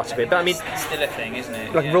big part of it. But I mean, it's still a thing, isn't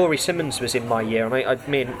it? Like Rory Simmons was in my year, and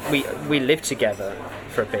we lived together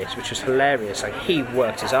for a bit, which was hilarious. Like he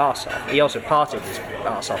worked his arse off. He also partied his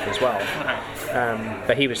arse off as well.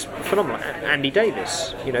 But he was phenomenal. Andy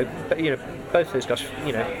Davis, both those guys,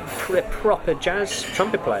 proper jazz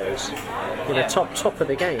trumpet players, top of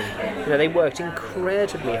the game. They worked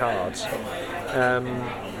incredibly hard.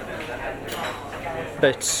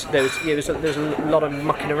 But there was a lot of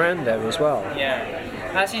mucking around there as well. Yeah,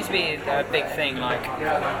 that seems to be a big thing. Like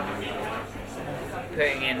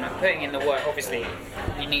putting in the work. Obviously,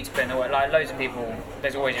 you need to put in the work. Like loads of people,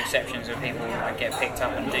 there's always exceptions of people get picked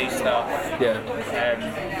up and do stuff. Yeah.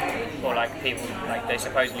 Or people they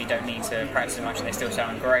supposedly don't need to practice as much and they still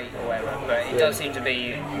sound great or whatever. But it does seem to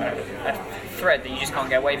be a thread that you just can't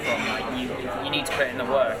get away from. You need to put in the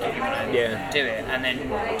work if you want to do it. And then,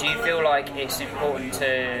 do you feel like it's important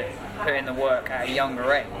to put in the work at a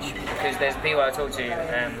younger age? Because there's people I talk to,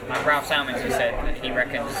 like Ralph Salmons, who said that he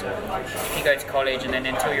reckons if you go to college and then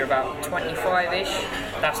until you're about 25-ish,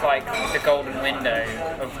 that's like the golden window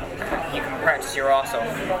of you can practice your arse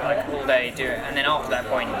off all day, do it, and then after that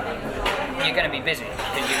point you're going to be busy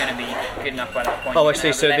because you're going to be good enough by that point. Oh, I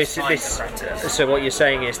see. So so what you're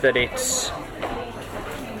saying is that it's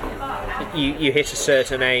you hit a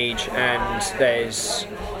certain age and there's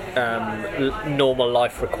normal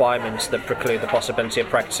life requirements that preclude the possibility of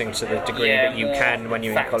practicing to the degree that you can when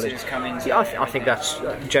you're in college. I think that's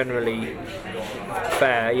generally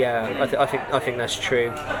fair. Yeah, I think that's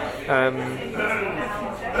true.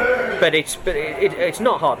 But it's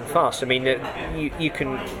not hard and fast. I mean, you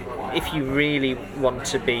can, if you really want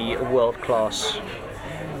to be a world-class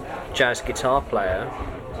jazz guitar player,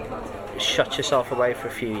 shut yourself away for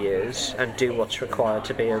a few years and do what's required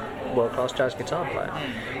to be a world-class jazz guitar player.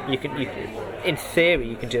 You can, in theory,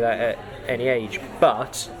 you can do that at any age,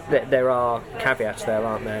 but there are caveats there,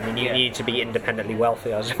 aren't there? I mean, you need to be independently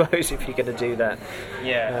wealthy, I suppose, if you're going to do that.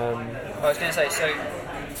 Yeah. I was going to say, so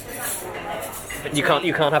you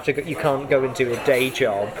can't go into a day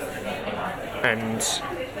job and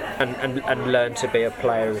learn to be a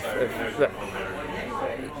player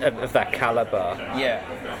of that calibre. Yeah.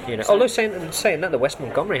 Although saying that, the West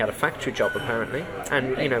Montgomery had a factory job apparently,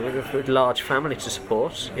 and with a large family to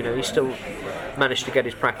support, he still managed to get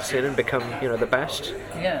his practice in and become the best.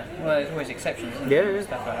 Yeah, well, there's always exceptions.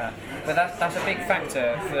 Stuff like that. But that's a big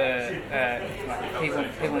factor for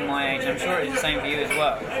people my age. I'm sure it's the same for you as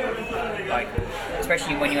well. Like,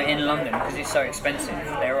 especially when you're in London because it's so expensive.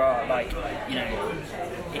 There are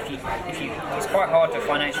if you it's quite hard to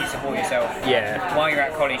financially support yourself while you're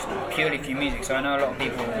at college purely for your music. So I know a lot of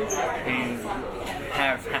people who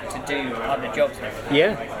have had to do other jobs now.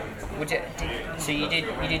 Yeah. So you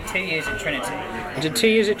did 2 years at Trinity? I did 2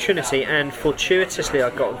 years at Trinity, and fortuitously I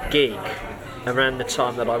got a gig around the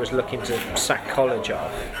time that I was looking to sack college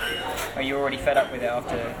off Are you already fed up with it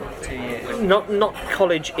after 2 years? Not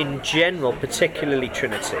college in general, particularly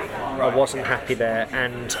Trinity. I wasn't happy there,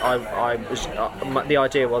 and I was. The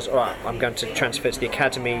idea was, all right, I'm going to transfer to the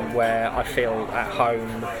academy where I feel at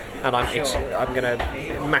home, and I'm going to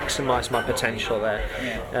maximise my potential there.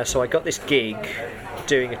 Yeah. So I got this gig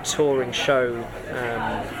doing a touring show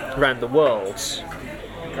around the world.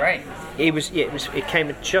 Great. It came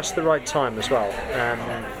at just the right time as well.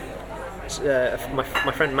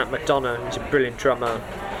 My friend Matt McDonough, who's a brilliant drummer,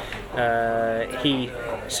 he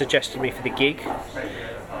suggested me for the gig.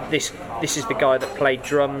 This is the guy that played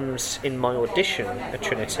drums in my audition at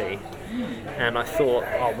Trinity, and I thought,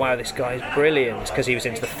 oh wow, this guy is brilliant, because he was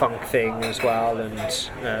into the funk thing as well, and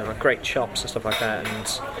great chops and stuff like that. And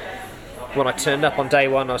when I turned up on day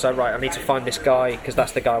one, I was like, right, I need to find this guy, because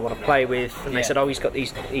that's the guy I want to play with. And they said, oh, he's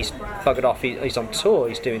buggered off, he's on tour,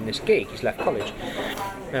 he's doing this gig, he's left college.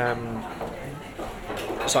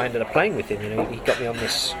 So I ended up playing with him. He got me on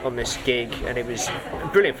this gig, and it was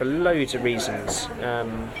brilliant for loads of reasons.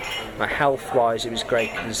 Health-wise, it was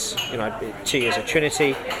great because 2 years at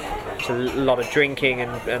Trinity, it's a lot of drinking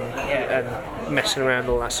and messing around,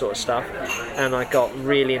 all that sort of stuff. And I got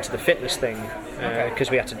really into the fitness thing because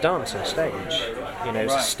we had to dance on stage. It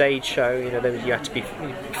was a stage show. You had to be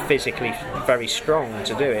physically very strong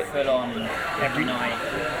to do it. Full on every night.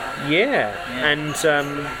 Yeah. And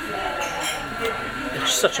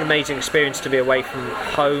it's such an amazing experience to be away from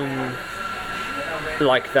home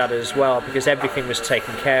like that as well, because everything was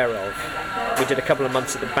taken care of. We did a couple of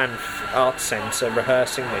months at the Banff Arts Centre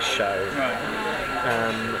rehearsing this show,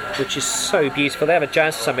 which is so beautiful. They have a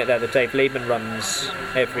jazz summit there that Dave Liebman runs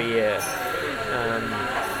every year.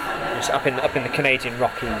 It's up in the Canadian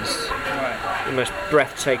Rockies. The most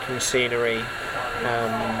breathtaking scenery.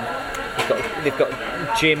 They've got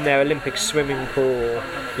a gym there, Olympic swimming pool.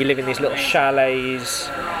 You live in these little chalets.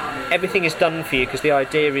 Everything is done for you, because the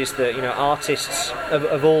idea is that artists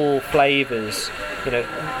of all flavours,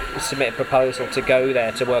 submit a proposal to go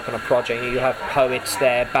there to work on a project. You have poets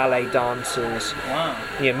there, ballet dancers. Wow.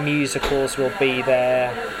 Musicals will be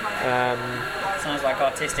there. Sounds like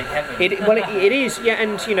artistic heaven. It is, yeah,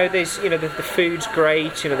 and there's the food's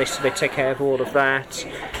great. They take care of all of that.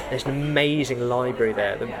 There's an amazing library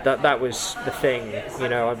there. That was the thing.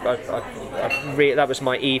 That was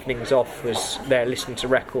my evenings off, was there listening to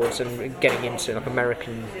records and getting into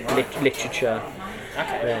American literature.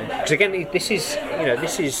 Okay. Because again, this is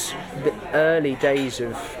the early days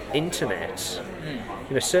of internet.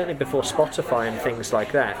 Certainly before Spotify and things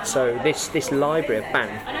like that. So this library of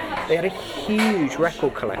Banff, they had a huge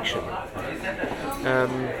record collection.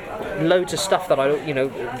 Loads of stuff that I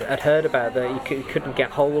had heard about that you couldn't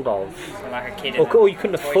get hold of, like a kid, or you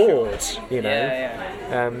couldn't afford.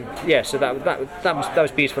 Yeah. So that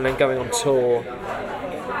was beautiful. And then going on tour,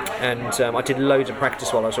 and I did loads of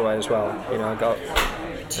practice while I was away as well. I got.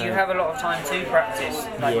 Do you have a lot of time to practice,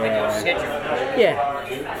 with your schedule?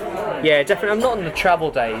 Yeah, definitely. I'm not on the travel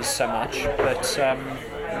days so much, but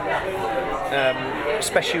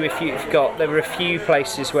especially if you've got. There were a few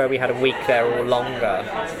places where we had a week there or longer.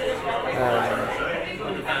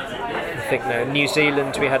 I think New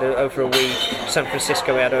Zealand we had over a week. San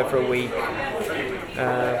Francisco we had over a week.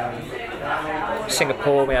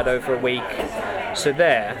 Singapore we had over a week. So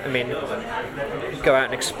there, go out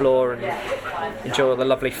and explore and enjoy all the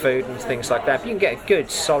lovely food and things like that. But you can get a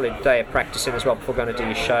good, solid day of practicing as well before going to do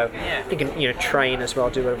your show. Yeah. You can, train as well,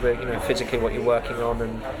 do whatever, physically what you're working on.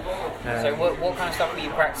 And so what kind of stuff were you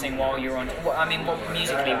practicing while you were on? What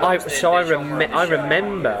musically? I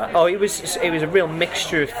remember. Oh, it was a real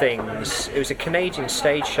mixture of things. It was a Canadian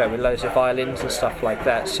stage show with loads of violins and stuff like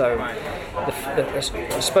that. So, I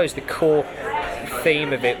suppose the core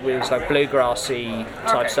theme of it was like bluegrassy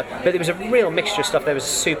type stuff, but there was a real mixture of stuff. There was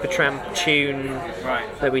a Supertramp tune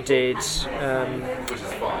that we did.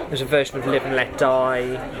 There's a version of Live and Let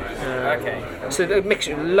Die. So a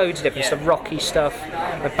mixture, loads of different stuff, rocky stuff,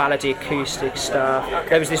 a ballady acoustic stuff.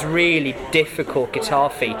 There was this really difficult guitar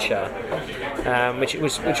feature, which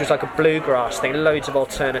was like a bluegrass thing, loads of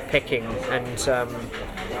alternate picking, and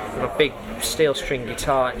a big steel string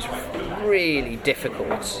guitar. It's really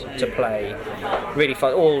difficult to play, really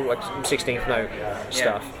fun, all like 16th note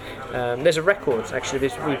stuff. There's a record actually.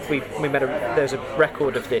 There's a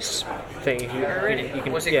record of this thing. You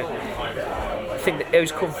can, What's it called? I think it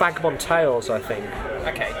was called Vagabond Tales. I think.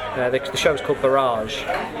 Okay. The show was called Barrage.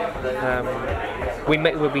 We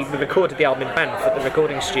recorded the album in Banff at the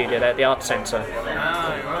recording studio there at the Arts Centre.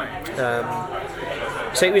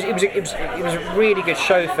 So it was a really good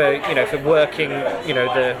show for working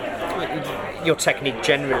your technique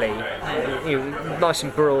generally. nice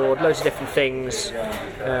and broad, loads of different things.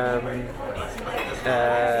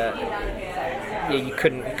 You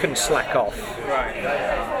couldn't slack off.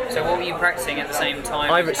 Right. So what were you practicing at the same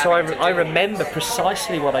time? I remember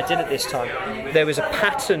precisely what I did at this time. There was a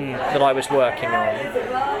pattern that I was working on,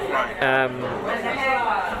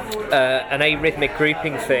 an arrhythmic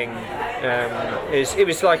grouping thing. It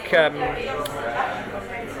was like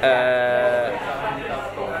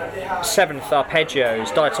seventh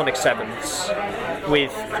arpeggios, diatonic sevenths,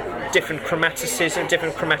 with different chromaticism,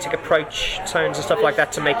 different chromatic approach tones and stuff like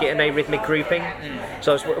that to make it an arrhythmic grouping.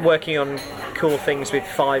 So I was working on cool things with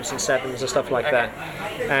fives and sevens and stuff like that.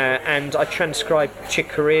 And I transcribed Chick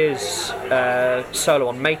Corea's solo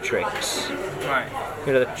on Matrix. Right.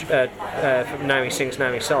 Now He Sings,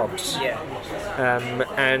 Now He Sobs. Yeah.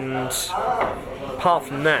 And apart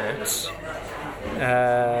from that,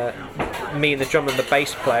 me and the drummer and the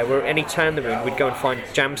bass player were any turn the room, we'd go and find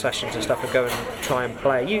jam sessions and stuff and go and try and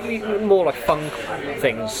play. More like funk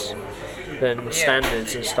things than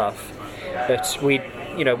standards and stuff. But we'd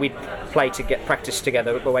play to get practice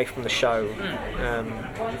together away from the show.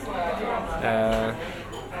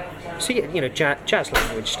 So jazz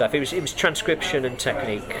language stuff. It was transcription and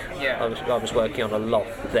technique. Yeah. I was working on a lot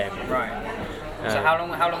then. Right. So how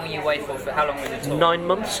long were you away for? How long was the tour? 9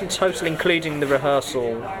 months in total, including the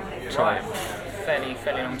rehearsal time. Right. Fairly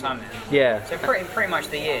long time then. Yeah. So pretty much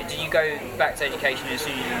the year. Did you go back to education as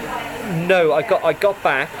soon as you? No, I got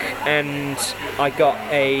back and I got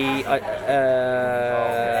a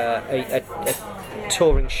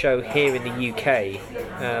touring show here in the UK.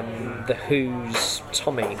 The Who's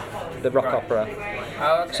Tommy, the rock opera.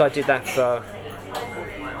 Oh, okay. So I did that for,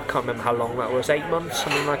 I can't remember how long that was, 8 months,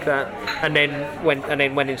 something like that. And then went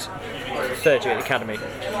into third year at the academy.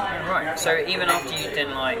 Right. So even after you'd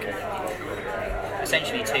done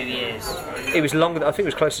essentially 2 years. It was longer. I think it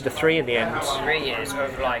was closer to 3 in the end. 3 years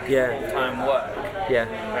of full-time work. Yeah.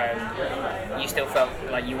 You still felt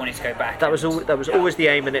like you wanted to go back. That was always the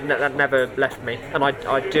aim, and that never left me. And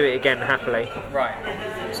I'd do it again happily. Right.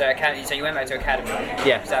 So academy. So you went back to academy.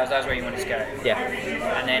 Yeah. So that was where you wanted to go. Yeah.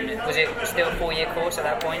 And then was it still a 4-year course at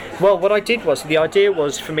that point? Well, what I did was the idea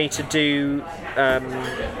was for me to do.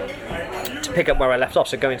 To pick up where I left off,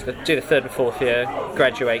 so going to do the 3rd and 4th year,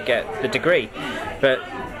 graduate, get the degree. But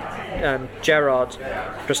Gerard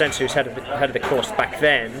Presenter, who's head of the course back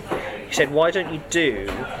then, he said, "Why don't you do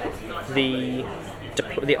the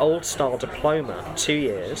old style diploma, 2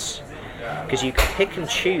 years, because you can pick and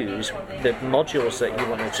choose the modules that you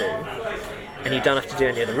want to do, and you don't have to do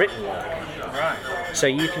any of the written work. Right. So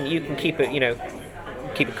you can keep it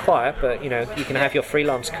keep it quiet, but you can have your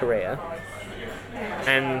freelance career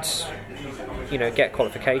and." Get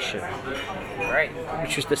qualification." Great.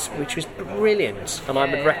 Which was brilliant, and I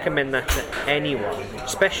would recommend that to anyone,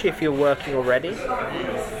 especially if you're working already.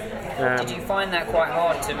 Did you find that quite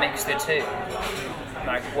hard to mix the two,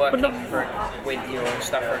 like working with your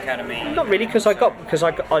stuff for academy? Not really, because I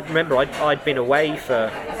remember I'd been away for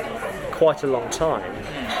quite a long time.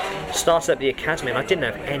 Started at the academy, and I didn't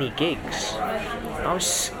have any gigs. I was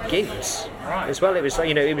skint as well. It was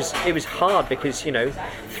it was hard because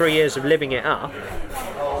 3 years of living it up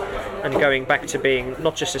and going back to being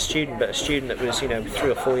not just a student but a student that was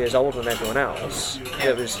 3 or 4 years older than everyone else.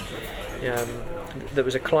 That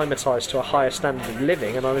was acclimatised to a higher standard of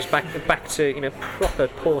living, and I was back to proper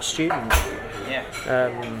poor student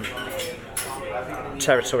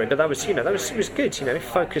territory. But that was it was good. It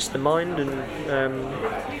focused the mind and.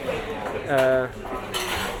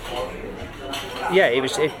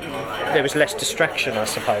 There was less distraction, I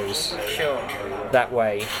suppose. Sure. That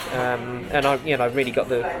way, and I really got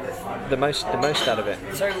the most out of it.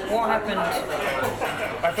 So what happened?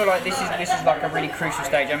 I feel like this is like a really crucial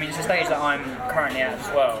stage. I mean, it's a stage that I'm currently at as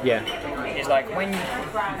well. Yeah. It's like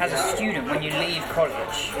as a student, when you leave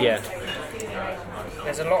college. Yeah.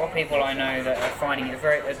 There's a lot of people I know that are finding it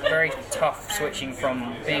very tough switching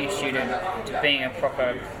from being a student to being a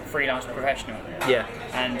proper freelance professional. Yeah.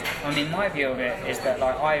 And I mean, my view of it is that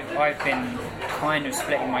like I've been kind of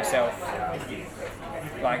splitting myself,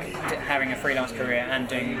 like having a freelance career and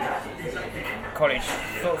doing college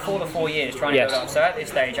for the 4 years, trying to build up. So at this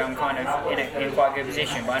stage, I'm kind of in quite a good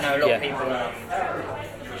position. But I know a lot of people are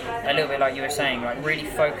a little bit like you were saying, like really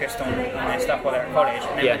focused on their stuff while they're at college,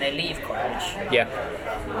 and then when they leave college,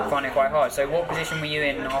 find it quite hard. So what position were you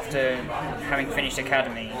in after having finished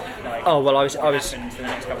academy? Like, I was for the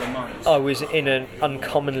next couple of months? I was in an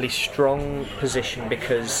uncommonly strong position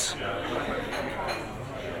because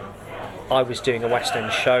I was doing a West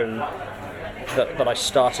End show that I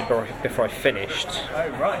started before I finished. Oh,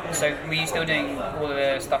 right. So were you still doing all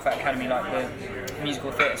the stuff at Academy, like the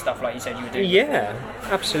musical theatre stuff, like you said you were doing? Yeah,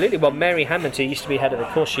 absolutely. Well, Mary Hammond, who used to be head of the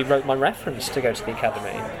course, she wrote my reference to go to the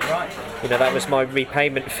Academy. Right. You know, that was my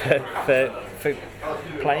repayment for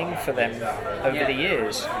playing for them over the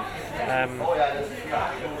years. I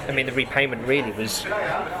mean, the repayment really was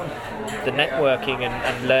the networking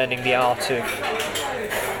and learning the art of,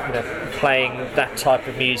 you know, playing that type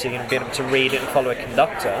of music and being able to read it and follow a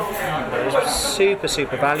conductor. It was super,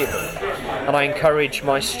 super valuable. And I encourage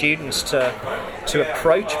my students to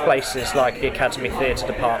approach places like the Academy Theatre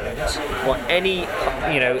Department or any,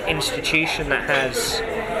 you know, institution that has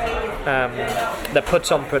that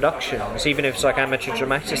puts on productions, even if it's like amateur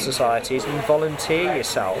dramatic societies, and volunteer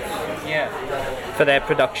yourself for their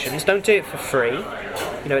productions. Don't do it for free.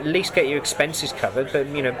 You know, at least get your expenses covered. But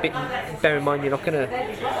you know, bear in mind you're not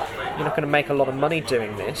gonna make a lot of money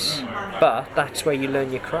doing this. But that's where you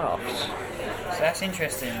learn your craft. So that's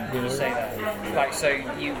interesting when you say that. Like, so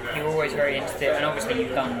you're always very into theatre, and obviously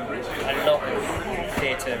you've done a lot of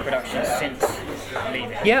theatre productions since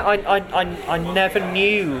leaving. Yeah, I never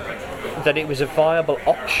knew that it was a viable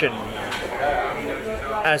option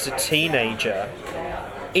as a teenager.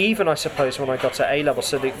 Even, I suppose, when I got to A-level,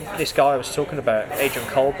 so this guy I was talking about, Adrian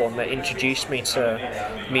Colborne, that introduced me to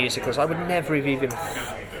musicals, I would never have even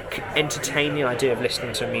entertained the idea of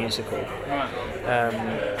listening to a musical.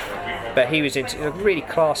 But he was into really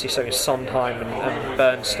classy, so Sondheim and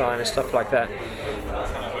Bernstein and stuff like that.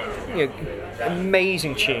 You know,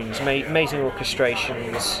 amazing tunes, amazing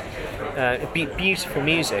orchestrations, beautiful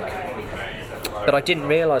music. But I didn't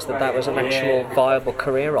realise that was an actual viable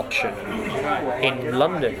career option in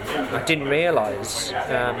London. I didn't realise.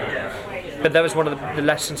 But that was one of the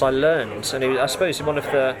lessons I learned, and I suppose one of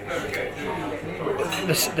the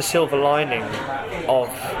silver lining of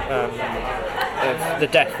the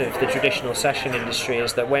death of the traditional session industry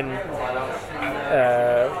is that when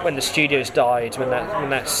the studios died, when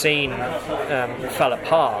that scene fell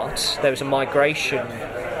apart, there was a migration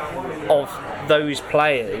of those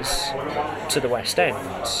players to the West End.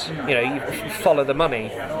 You know, you follow the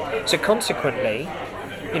money. So consequently,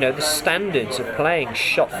 you know, the standards of playing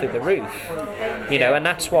shot through the roof. You know, and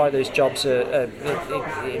that's why those jobs are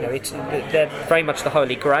you know, they're very much the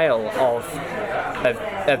holy grail of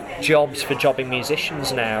jobs for jobbing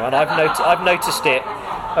musicians now. And I've noticed it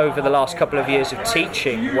over the last couple of years of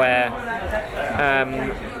teaching, where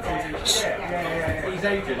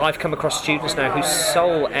I've come across students now whose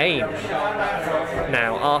sole aim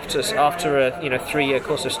now, after a 3-year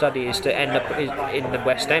course of study, is to end up in the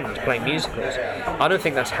West End playing musicals. I don't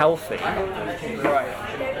think that's healthy.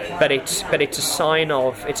 But it's a sign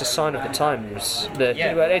of the times. I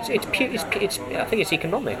think it's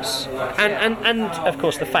economics, and of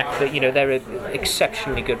course the fact that, you know, there are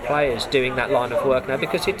exceptionally good players doing that line of work now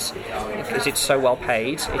because it's so well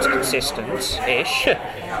paid, it's consistent-ish.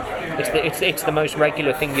 It's the most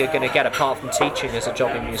regular thing you're going to get apart from teaching as a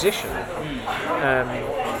jobbing musician.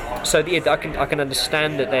 So I can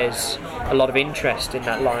understand that there's a lot of interest in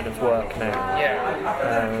that line of work now. Yeah.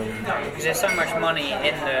 Because there's so much money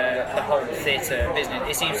in the whole theatre business.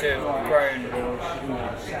 It seems to have grown,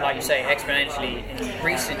 like you say, exponentially in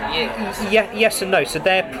recent years. Yeah, yes and no. So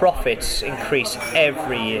their profits increase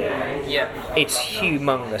every year. Yeah. It's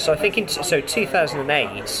humongous. So I think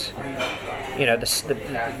 2008, you know, the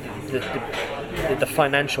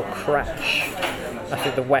financial crash. I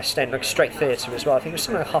think the West End, like Straight Theatre as well, I think it was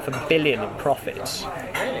something like $500 million in profits.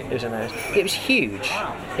 It was announced. It was huge.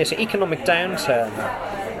 Yeah, so economic downturn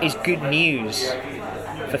is good news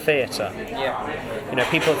for theatre. Yeah. You know,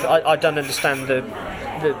 people. I don't understand the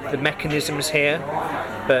mechanisms here,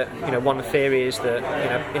 but you know, one theory is that, you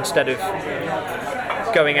know, instead of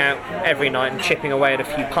going out every night and chipping away at a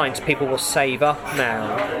few pints, people will save up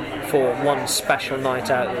now for one special night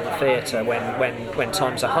out at the theatre when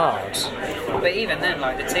times are hard. But even then,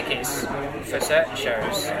 like, the tickets for certain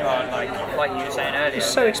shows are like you were saying earlier, it's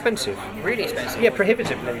so expensive. Really expensive. Yeah,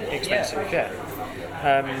 prohibitively expensive. Yeah.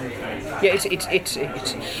 It's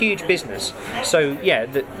a huge business. So yeah,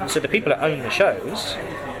 so the people that own the shows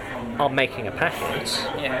are making a packet.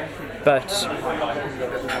 Yeah. But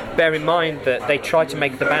bear in mind that they try to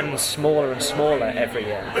make the bands smaller and smaller every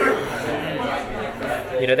year.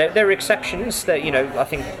 You know, there are exceptions. That, you know, I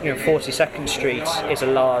think, you know, 42nd Street is a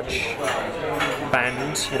large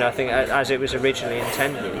band. You know, I think as it was originally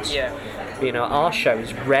intended. Yeah. You know, our show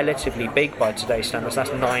is relatively big by today's standards.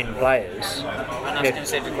 That's 9 players. And that's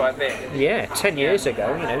considered quite big. Yeah, 10 years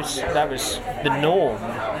ago, you know, that was the norm.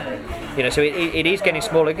 You know, so it is getting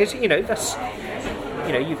smaller because, you know,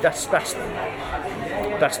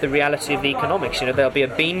 that's the reality of the economics. There'll be a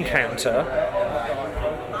bean counter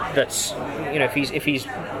that's, if he's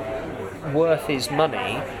worth his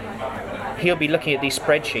money, he'll be looking at these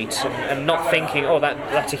spreadsheets and not thinking,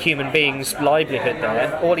 that's a human being's livelihood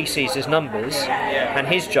there. All he sees is numbers, and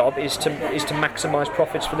his job is to maximise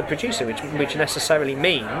profits for the producer, which necessarily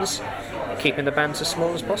means keeping the bands as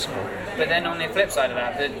small as possible. But then on the flip side of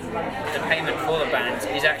that, the payment for the bands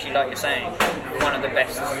is actually, like you're saying, one of the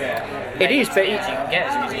best. It is, but you can get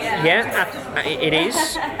as a musician. Yeah, it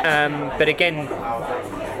is. But again,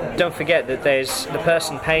 don't forget that there's the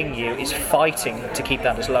person paying you is fighting to keep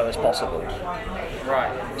that as low as possible.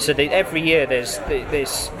 Right. So every year there's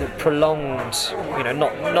the prolonged,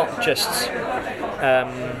 not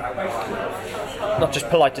just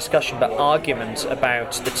polite discussion, but argument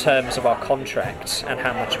about the terms of our contracts and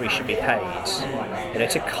how much we should be paid.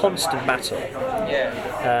 It's a constant battle. Yeah.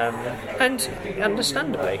 And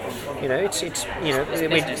understandably, that's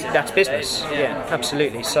business. Yeah. Yeah,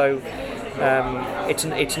 absolutely. So.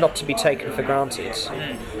 It's not to be taken for granted.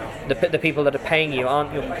 The people that are paying you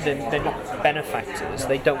they're not benefactors.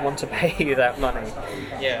 They don't want to pay you that money.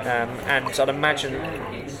 Yeah. And I'd imagine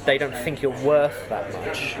they don't think you're worth that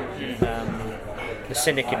much. The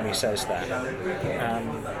cynic in me says that.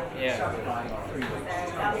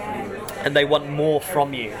 And they want more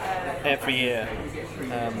from you every year.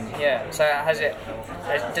 So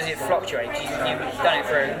does it fluctuate? You've done it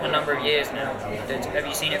for a number of years now. Have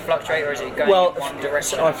you seen it fluctuate, or is it going in one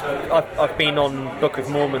direction? I've been on Book of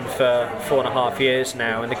Mormon for 4.5 years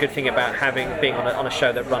now, and the good thing about being on a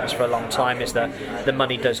show that runs for a long time is that the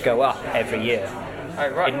money does go up every year. Oh,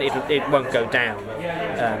 right. It won't go down.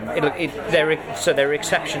 There are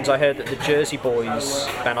exceptions. I heard that the Jersey Boys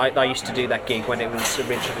band, I used to do that gig when it was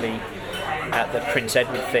originally at the Prince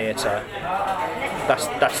Edward Theatre. That's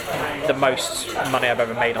the most money I've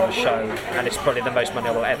ever made on a show, and it's probably the most money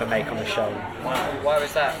I will ever make on a show. Why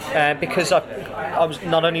was that? Because I was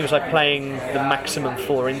not only was I playing the maximum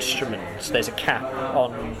 4 instruments. There's a cap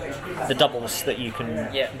on the doubles that you can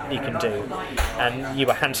do, and you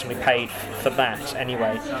were handsomely paid for that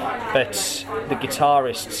anyway. But the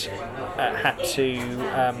guitarists had to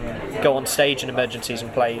go on stage in emergencies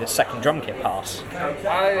and play the second drum kit pass.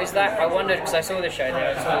 Oh, is that? I wondered because I saw the show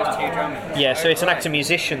there. I saw those 2 drummers. Yeah, so it's an actor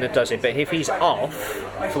musician that does it. But if he's off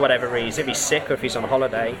for whatever reason, if he's sick or if he's on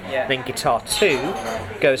holiday, then guitar 2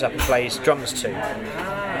 goes up and plays drums 2.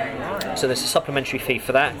 So there's a supplementary fee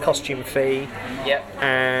for that, costume fee,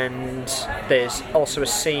 and there's also a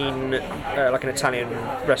scene, like an Italian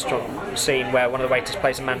restaurant scene, where one of the waiters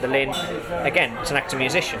plays a mandolin. Again, it's an actor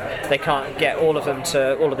musician. They can't get all of the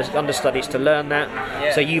understudies to learn that,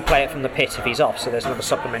 so you play it from the pit if he's off. So there's another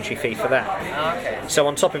supplementary fee for that. Okay. So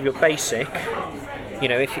on top of your basic,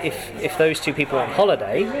 if those 2 people are on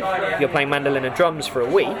holiday, you're playing mandolin and drums for a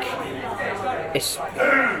week. It's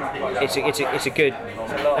a good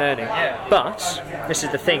earning. But this is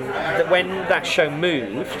the thing, that when that show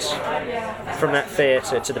moved from that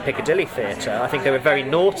theatre to the Piccadilly Theatre, I think they were very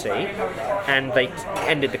naughty, and they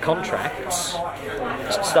ended the contracts,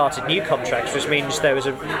 started new contracts, which means there was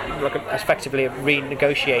effectively a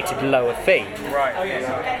renegotiated lower fee. Right.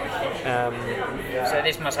 So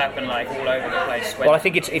this must happen all over the place. Well, I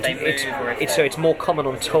think it's more common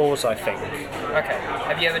on tours, I think. Okay.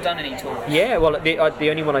 Have you ever done any tours? Yeah. Well, the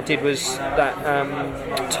only one I did was that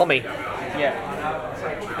Tommy. Yeah.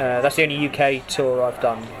 That's the only UK tour I've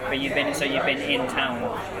done. But you've been in town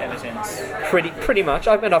ever since. Pretty much.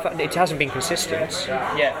 It hasn't been consistent.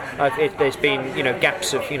 Yeah. There's been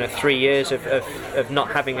gaps of 3 years of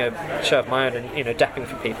not having a show of my own and depping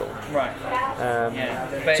for people. Right.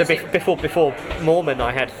 So before Mormon,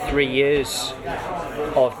 I had 3 years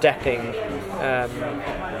of depping.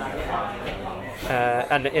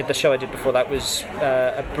 And the show I did before that was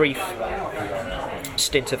a brief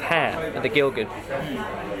stint of Hair at the Gielgud,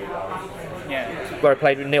 where I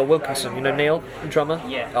played with Neil Wilkinson. You know Neil, the drummer?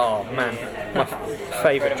 Yeah. Oh man, my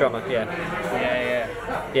favourite drummer. Yeah.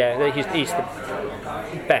 He's the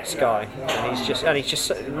best guy, and he's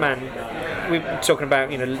just man. We're talking about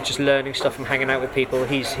just learning stuff from hanging out with people.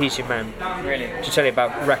 He's your man. Really? To tell you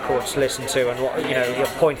about records to listen to and what he'll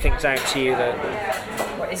point things out to you that.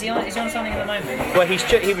 Is he on something at the moment? Well,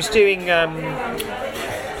 he was doing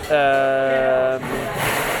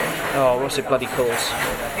what's it bloody called?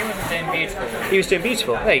 He wasn't doing Beautiful. He was doing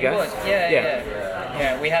Beautiful. There you go. He was. Yeah.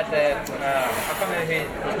 Yeah, we had the I can't remember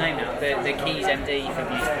his name now. The Keys MD for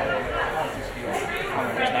Beautiful. I can't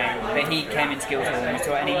remember his name, but he came in Skills Hall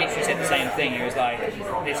and he literally said the same thing. He was like,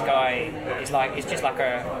 "This guy is like, it's just like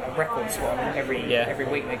a record swap. Every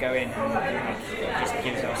week they go in and he just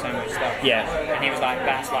gives us so much stuff." Yeah. And he was like,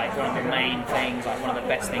 "That's like one of the main things, like one of the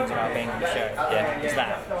best things about being on the show. Yeah. Is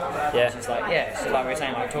that." Yeah. It's just like it's just like we were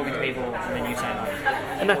saying, like talking to people, and then you saying like,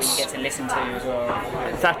 and what you get to listen to as well.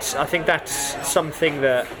 I think that's something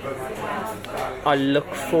that I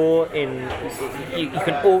look for in. You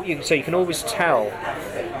can always tell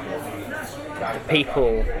the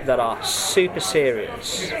people that are super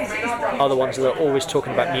serious are the ones that are always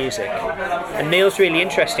talking about music. And Neil's really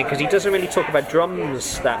interesting because he doesn't really talk about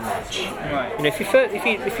drums that much. Right. You know, if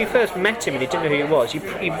you first met him and you didn't know who he was, you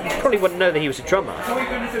probably wouldn't know that he was a drummer.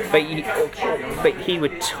 But he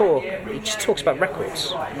would talk. He just talks about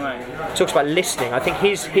records. Right. He talks about listening. I think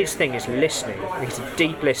his thing is listening. He's a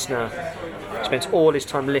deep listener. He spends all his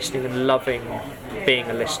time listening and loving being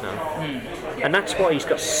a listener. And that's why he's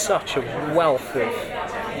got such a wealth of.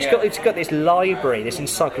 He's got this library, this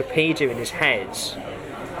encyclopedia in his head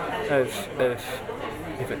of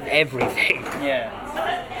everything. Yeah.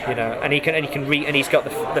 You know, and he can read, and he's got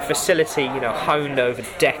the facility, you know, honed over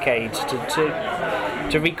decades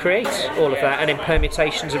to recreate all of that, and in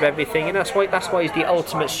permutations of everything. And that's why he's the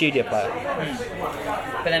ultimate studio player.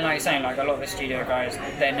 But then, like you're saying, like a lot of the studio guys,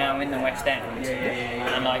 they're now in the West End,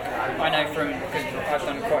 and like I know because I've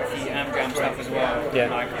done quite a few Amjam stuff as well. Yeah.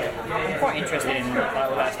 Like I'm quite interested in like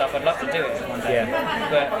all that stuff. I'd love to do it one day. Yeah.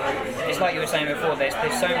 But it's like you were saying before. There's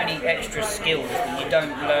so many extra skills that you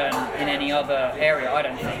don't learn in any other area. I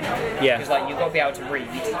don't think. Yeah. Because like you've got to be able to read.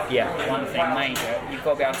 Yeah. One thing major. You've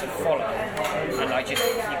got to be able to follow, and like you've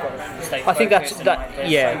got to stay focused. I think that's and, that. Like,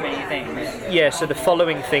 there's Yeah. so many things. Yeah. So the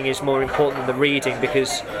following thing is more important than the reading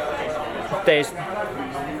because I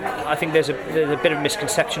think there's a bit of a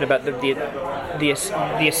misconception about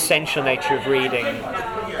the essential nature of reading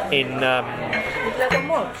in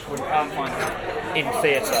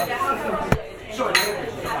theatre.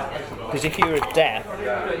 Because if you're a dep,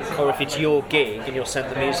 or if it's your gig and you're sent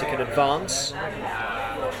the music in advance,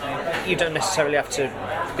 you don't necessarily have to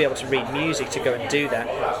be able to read music to go and do that.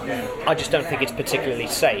 I just don't think it's particularly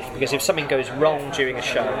safe, because if something goes wrong during a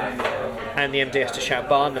show and the MD has to shout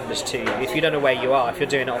bar numbers to you, if you don't know where you are, if you're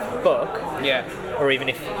doing it off the book, or even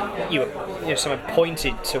if someone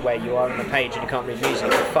pointed to where you are on the page and you can't read music,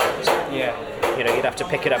 you're fucked. You know, you'd have to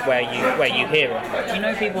pick it up where you hear it. Do you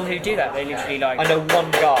know people who do that? They literally like. I know one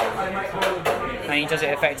guy, and he does it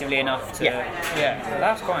effectively enough to. Yeah,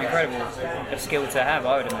 that's quite incredible. A skill to have,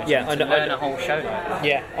 I would imagine. Yeah, I know. To learn a whole show. Like.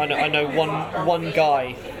 Yeah, I know one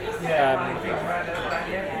guy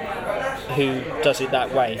who does it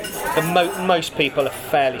that way. But most people are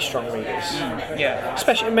fairly strong readers. Yeah.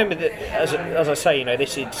 Especially, remember that, as I say, you know,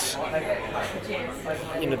 this is,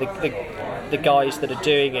 you know, the guys that are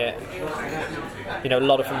doing it. You know, a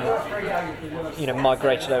lot of them, you know,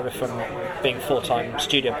 migrated over from being full-time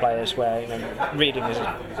studio players, where, you know, reading is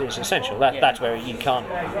essential. That's where you can't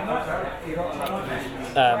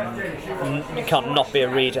not be a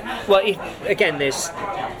reader. Well, again,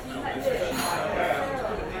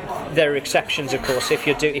 there are exceptions, of course. If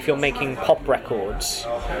you're making pop records,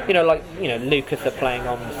 you know, like, you know, Lukather are playing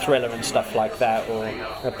on Thriller and stuff like that, or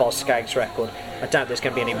a Boz Scaggs record. I doubt there's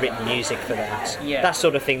going to be any written music for that. Yeah. That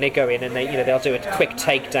sort of thing. They go in and they'll do a quick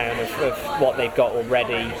takedown of what they've got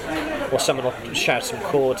already, or someone will shout some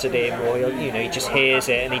chords at him, or he just hears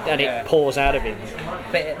it and it pours out of him.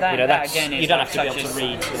 But that again is you don't like have to be able to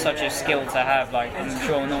read. Such a skill to have. Like, I'm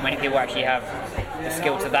sure not many people actually have the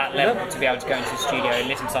skill to that level to be able to go into the studio and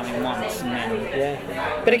listen to something once and then. Yeah.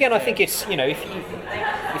 But again, I think it's, you know, if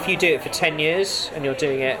you do it for 10 years and you're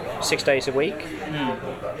doing it 6 days a week,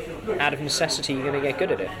 out of necessity you're going to get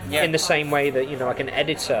good at it. Yeah. In the same way that, you know, like an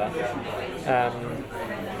editor,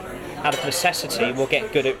 out of necessity will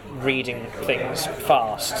get good at reading things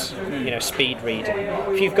fast, you know, speed reading.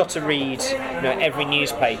 If you've got to read, you know, every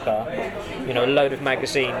newspaper, you know, a load of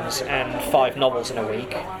magazines and 5 novels in a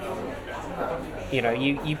week, you know,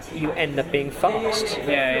 you end up being fast.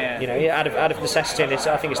 Yeah. You know, out of necessity, and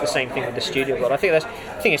I think it's the same thing with the studio world. I think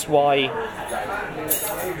it's why,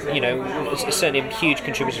 you know, it's certainly a huge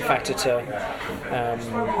contributing factor to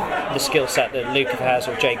the skill set that Lukather has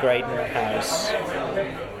or Jay Graydon has.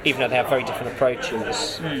 Even though they have very different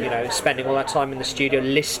approaches, you know, spending all that time in the studio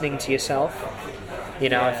listening to yourself. You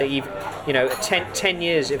know, I think 10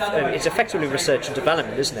 years, it's effectively research and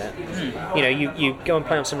development, isn't it? You know, you go and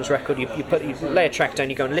play on someone's record, you lay a track down,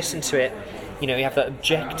 you go and listen to it, you know, you have that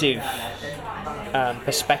objective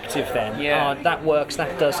perspective then. Yeah. That works,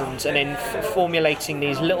 that doesn't, and then formulating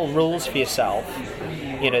these little rules for yourself.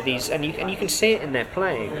 These, and you can see it in their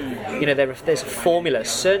playing. There's a formula,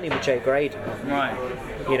 certainly with Jay Graydon. Right.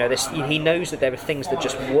 He knows that there are things that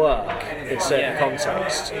just work in certain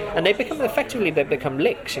contexts, and they become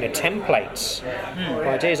licks, templates,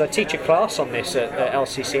 ideas. I teach a class on this at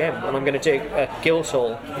LCCM, and I'm going to do a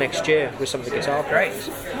Guildhall next year with some of the guitar players.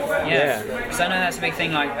 Great. Yeah. Because I know that's a big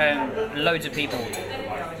thing. Like loads of people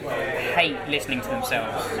hate listening to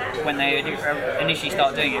themselves when they initially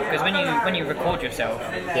start doing it, because when you record yourself,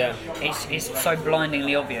 it's so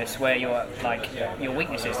blindingly obvious where your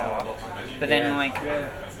weaknesses are. But then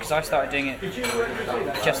because I started doing it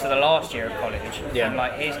just for the last year of college, and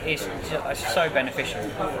it's so beneficial.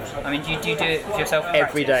 I mean, do you do it for yourself in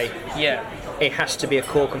every day? practice? Yeah. It has to be a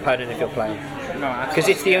core component of your playing. Because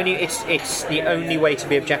it's the only way to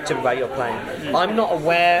be objective about your playing. I'm not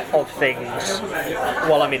aware of things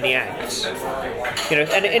while I'm in the act,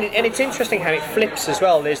 and it's interesting how it flips as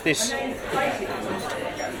well. There's this.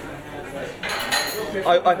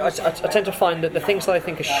 I tend to find that the things that I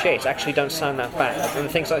think are shit actually don't sound that bad, and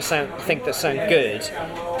the things that I think that sound good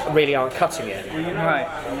really aren't cutting it. Right.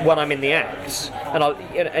 When I'm in the act,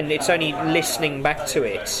 and it's only listening back to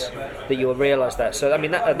it that you'll realise that. So I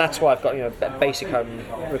mean, that's why I've got a basic home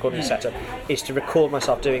recording setup, is to record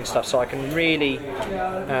myself doing stuff, so I can really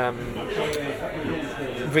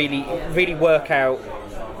work out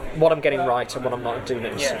what I'm getting right and what I'm not doing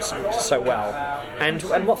so well,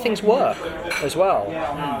 and what things work as well.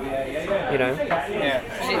 Yeah,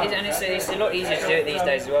 and it's a lot easier to do it these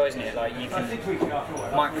days as well, isn't it? Like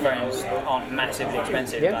microphones aren't massively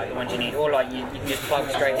expensive, like the ones you need, or you can just plug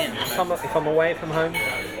straight in. If I'm away from home,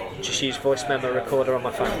 just use voice memo recorder on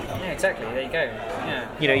my phone. Yeah, exactly. There you go.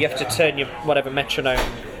 Yeah. You have to turn your whatever metronome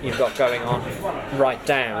you've got going on right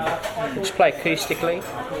down. Just play acoustically,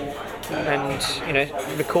 and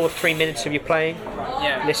record 3 minutes of your playing.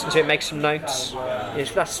 Yeah. Listen to it, make some notes.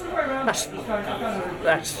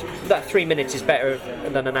 That 3 minutes is better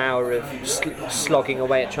than an hour of slogging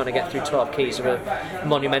away at trying to get through 12 keys of a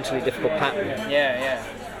monumentally difficult pattern. Yeah.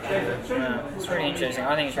 It's really interesting.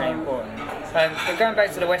 I think it's really important. But going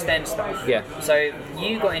back to the West End stuff. Yeah. So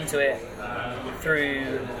you got into it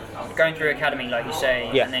through going through academy, like you say,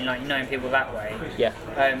 and then knowing people that way. Yeah.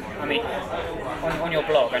 I mean, on your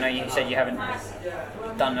blog, I know you said you haven't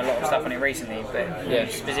done a lot of stuff on it recently, but you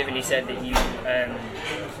specifically said that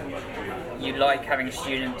you like having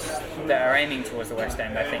students that are aiming towards the West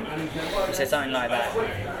End. I think you said something like that,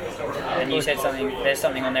 and you said there's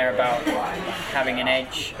something on there about having an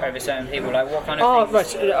edge over certain people. Like what kind of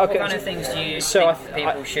things? Right. Okay. What kind of things do you think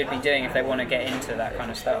people should be doing if they want to get into that kind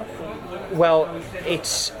of stuff? Well,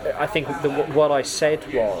 I think what I said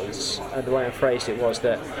was, and the way I phrased it was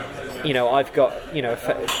that, I've got,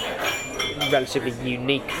 relatively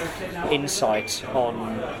unique insight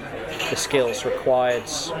on the skills required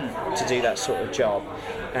to do that sort of job,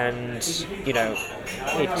 and it's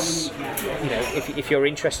if you're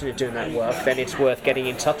interested in doing that work, then it's worth getting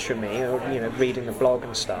in touch with me, or reading the blog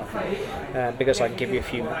and stuff, because I can give you a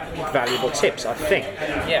few valuable tips, I think.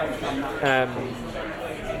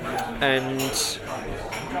 And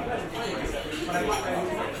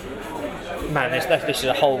man, this is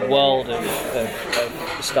a whole world of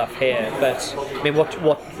stuff here. But I mean, what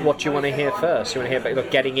do you want to hear first? You want to hear about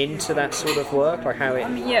getting into that sort of work, like how it?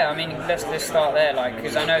 Let's start there,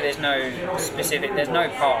 because I know there's no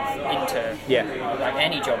path into like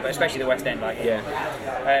any job, but especially the West End, but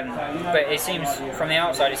it seems from the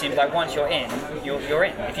outside, it seems like once you're in, you're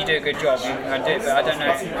in. If you do a good job, you can do it. But I don't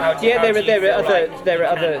know how. There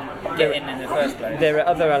are in the first place. There are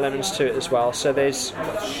other elements to it as well. So there's.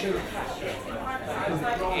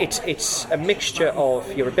 It's a mixture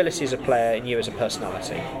of your ability as a player and you as a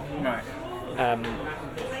personality. Right.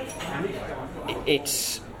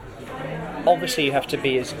 It's obviously you have to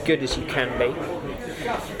be as good as you can be,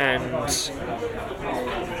 and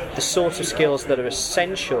the sort of skills that are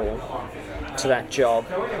essential to that job,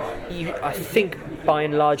 I think by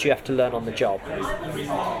and large you have to learn on the job,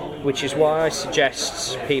 which is why I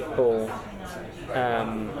suggest people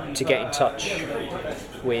to get in touch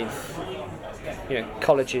with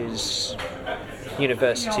colleges,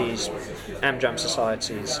 universities, Amdram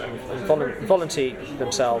societies, and volunteer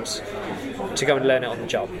themselves to go and learn it on the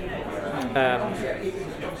job.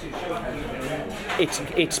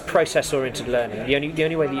 It's process-oriented learning. The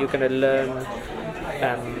only way that you're going to learn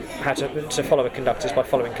how to follow a conductor is by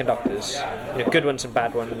following conductors, good ones and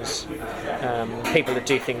bad ones, people that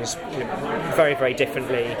do things very, very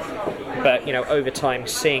differently, but over time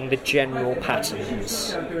seeing the general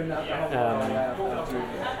patterns.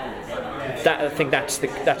 I think that's the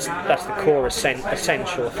core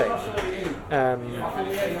essential thing.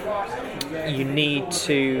 You need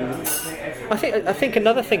to. I think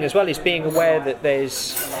another thing as well is being aware that there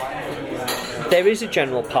is a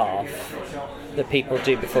general path that people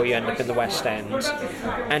do before you end up in the West End,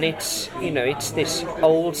 and it's this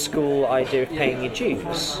old school idea of paying your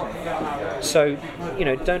dues. So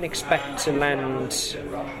don't expect to land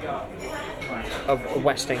a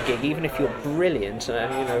West End gig, even if you're brilliant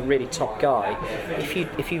and a really top guy,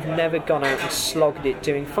 if you've never gone out and slogged it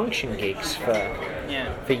doing function gigs for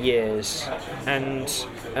years, and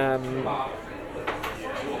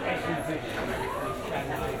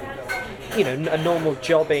a normal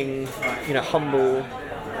jobbing, humble,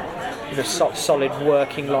 solid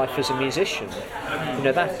working life as a musician.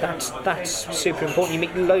 That's super important. You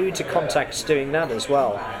make loads of contacts doing that as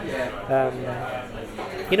well.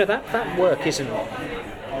 That work isn't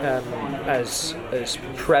as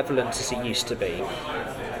prevalent as it used to be.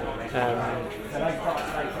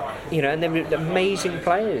 And there are amazing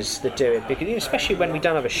players that do it, because especially when we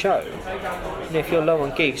don't have a show. If you're low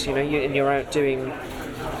on gigs, and you're out doing,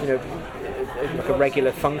 like a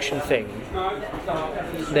regular function thing,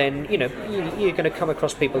 then you're going to come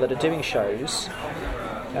across people that are doing shows,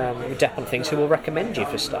 dep on things, who will recommend you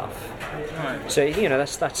for stuff. So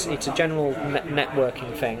that's it's a general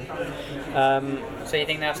networking thing. So you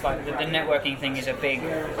think that's like the networking thing is a big?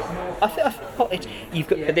 You've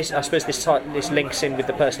got this. I suppose this links in with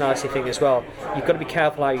the personality thing as well. You've got to be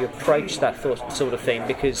careful how you approach that sort of thing,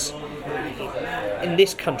 because in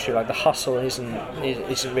this country, like, the hustle isn't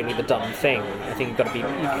really the done thing. I think you've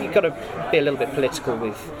got to be a little bit political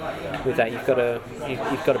with that. You've got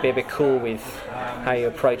to be a bit cool with how you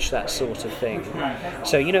approach that sort of thing.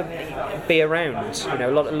 So be around.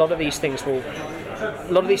 A lot of these things will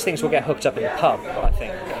get hooked up in the pub, I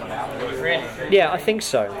think. Really? Yeah, I think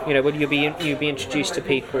so. When you'll be introducdo to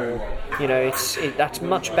people. That's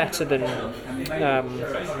much better than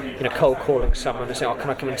cold calling someone and saying, "Oh,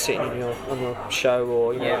 can I come and sit on your show?"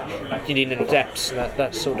 Or you need an adepts,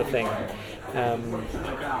 that sort of thing.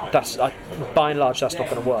 By and large, that's not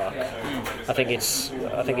going to work. I think it's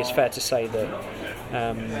fair to say that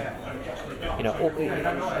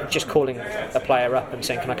just calling a player up and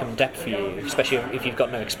saying, "Can I come and dep for you?" especially if you've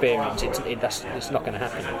got no experience, it's not going to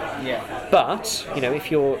happen. Yeah. But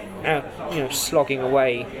if you're out, slogging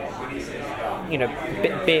away,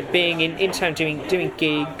 being in town doing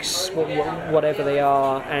gigs, whatever they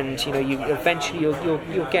are, and you eventually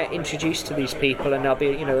you'll get introduced to these people, and there'll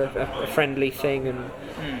be a friendly thing,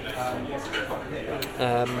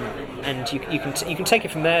 and you can take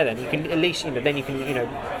it from there. Then you can at least then you can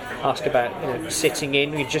ask about sitting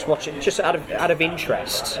in. You just watch it just out of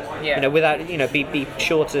interest. Yeah. Without be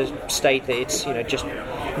sure to state that it's just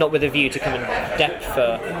not with a view to come and dep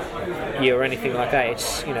for you or anything like that.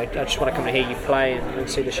 It's I just want to come and hear you play and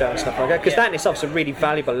see the show and stuff like that, because that in itself is a really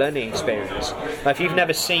valuable learning experience. If you've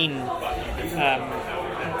never seen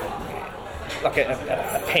like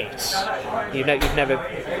a pit, you've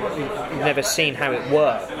never seen how it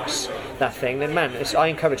works, that thing, then I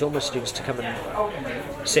encourage all my students to come and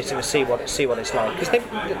sit and see what it's like, because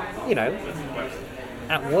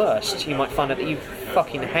at worst you might find out that you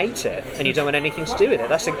fucking hate it and you don't want anything to do with it.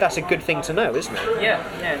 That's a good thing to know, isn't it? Yeah,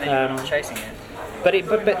 and then you're not chasing it. But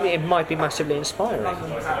it might be massively inspiring,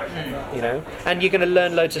 and you're going to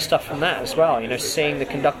learn loads of stuff from that as well. Seeing the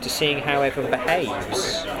conductor, seeing how everyone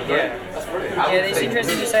behaves. Yeah, it's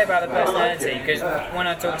interesting to say about the personality, because when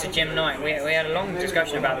I talked to Jim Knight, we had a long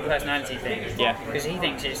discussion about the personality thing. Yeah. Because he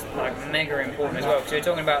thinks it's like mega important as well. Because we were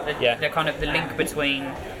talking about the kind of the link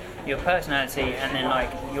between your personality and then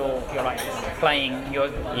like you're like playing your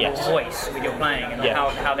voice with your playing, and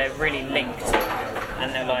how they're really linked.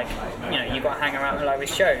 And they're like, you've got to hang around, like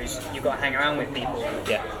with shows, you've got to hang around with people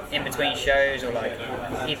in between shows, or like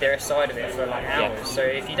either side of it for like hours. Yeah. So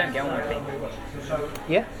if you don't get on with people,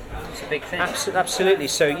 it's a big thing. Absolutely.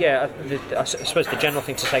 So I suppose the general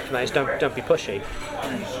thing to take from that is don't be pushy.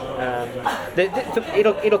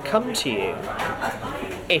 It'll come to you.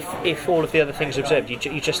 If all of the other things are observed,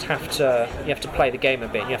 you just have to play the game a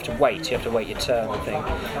bit. You have to wait your turn, I think.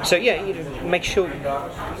 So make sure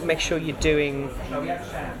you're doing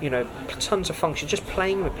tons of functions, just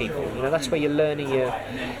playing with people. That's where you're learning your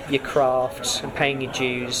craft and paying your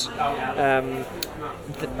dues.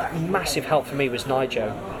 The massive help for me was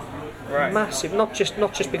Nigel. Right. Massive, not just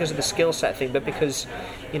because of the skill set thing, but because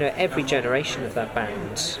every generation of that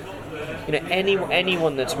band.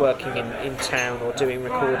 anyone that's working in town or doing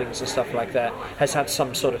recordings and stuff like that has had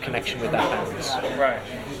some sort of connection with that band. Right.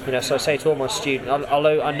 So I say to all my students,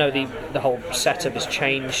 although I know the whole setup has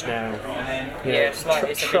changed now. It's like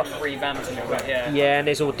it's a bit revamped a little bit. Yeah, and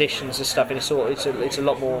there's auditions and stuff, and it's a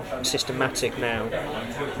lot more systematic now.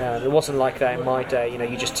 It wasn't like that in my day.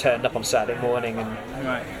 You just turned up on Saturday morning and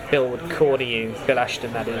Bill would corner you, Bill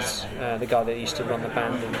Ashton, that is, the guy that used to run the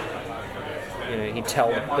band, and he'd tell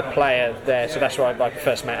the player there. So that's where I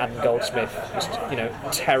first met Adam Goldsmith. Was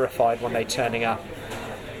terrified one day turning up.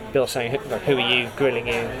 Bill saying, "Who are you?" Grilling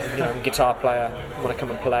you. I'm a guitar player. I want to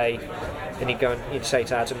come and play. And he'd say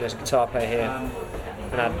to Adam, "There's a guitar player here."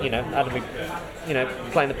 And Adam would,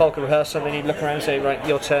 playing the bulk of rehearsal, and then he'd look around and say, "Right,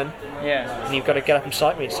 your turn." Yeah. And you've got to get up and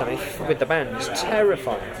sight read something with the band. It's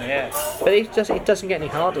terrifying. Yeah. But it doesn't get any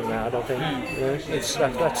harder than that, I don't think.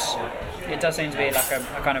 It does seem to be like a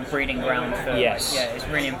kind of breeding ground for. Yes. It's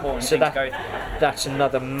really important. So to go through. That's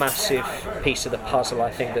another massive piece of the puzzle, I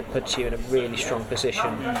think, that puts you in a really strong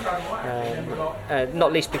position.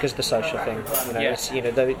 Not least because of the social thing.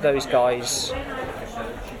 Those guys.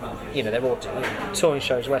 They're all touring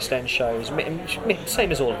shows, West End shows,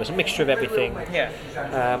 same as all of us, a mixture of everything. Yeah.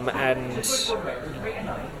 And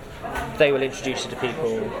they will introduce you to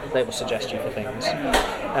people, they will suggest you for things.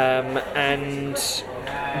 And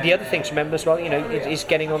the other thing to remember as well, is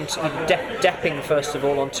getting on to depping first of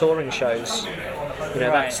all on touring shows.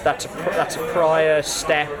 That's a prior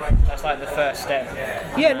step. That's like the first step.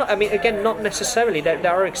 Yeah, not necessarily. There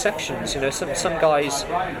are exceptions. Some guys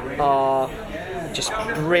are just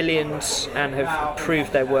brilliant and have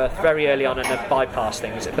proved their worth very early on and have bypassed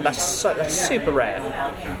things, but that's super rare.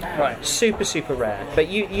 Right. Super rare. But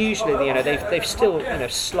usually, they've still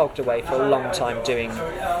slogged away for a long time doing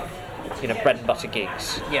bread and butter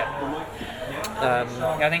gigs. Yeah.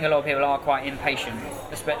 I think a lot of people are quite impatient,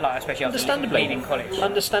 especially after leaving college.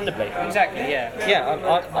 Understandably. Exactly. Yeah. Yeah,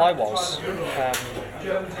 I was,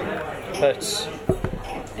 but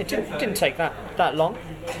it didn't take that long.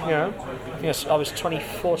 Yes, I was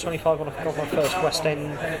 24, 25 when I got my first West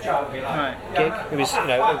End gig. It was,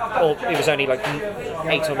 it was only like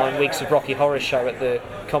 8 or 9 weeks of Rocky Horror Show at the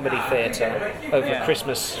Comedy Theatre over the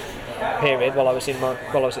Christmas period while I was at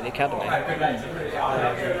the academy.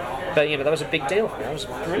 But that was a big deal for me. That was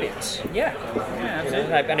brilliant. Yeah.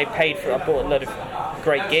 Absolutely. And it paid for. I bought a load of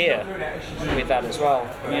great gear with that as well.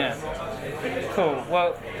 Yeah. Cool.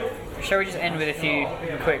 Well, shall we just end with a few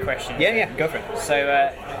quick questions? Yeah, go for it. So,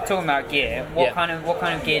 talking about gear, what kind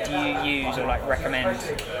of gear do you use or recommend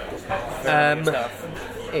for stuff?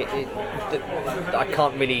 I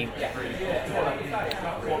can't really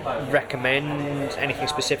recommend anything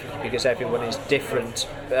specifically because everyone is different.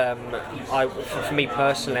 For me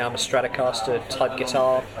personally, I'm a Stratocaster type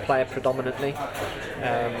guitar player predominantly.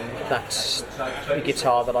 That's the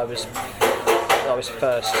guitar that I was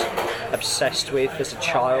first obsessed with as a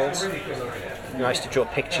child. I used to draw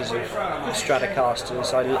pictures of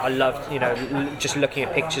Stratocasters. I loved, just looking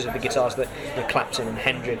at pictures of the guitars that Clapton and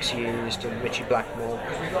Hendrix used and Ritchie Blackmore.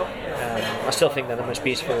 I still think they're the most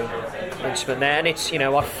beautiful instrument there, and it's,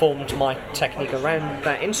 I formed my technique around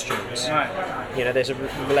that instrument. Right. There's a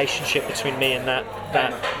relationship between me and that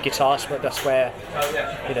guitar. That's where,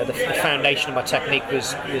 the foundation of my technique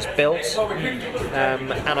was built.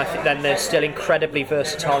 And I think then they're still incredibly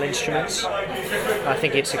versatile instruments. I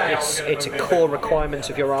think it's a core requirement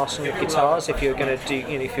of your arsenal of guitars if you're going to do,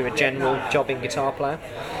 if you're a general jobbing guitar player.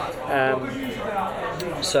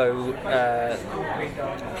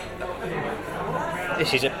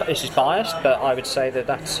 This is biased, but I would say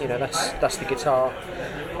that's the guitar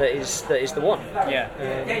that is the one. Yeah.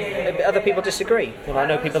 Other people disagree. I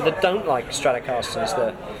know people that don't like Stratocasters.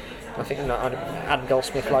 That I think Adam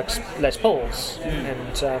Goldsmith likes Les Pauls,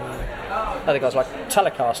 and other guys like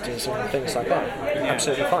Telecasters and things like that.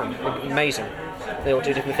 Absolutely fine, amazing. They all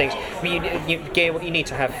do different things. Gear, you need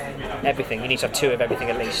to have everything. You need to have 2 of everything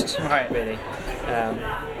at least. Right. Really.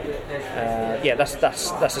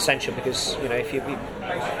 That's essential because if you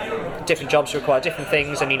different jobs require different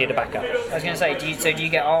things and you need a backup. I was going to say, do you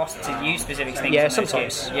get asked to use specific things? Yeah,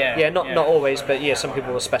 sometimes. Not always, but some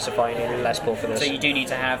people will specify you need a Les Paul for this. So you do need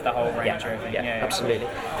to have the whole range. Yeah, absolutely.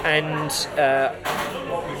 And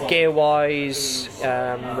gear-wise,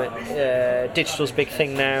 digital's a big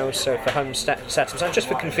thing now. So for home settings and just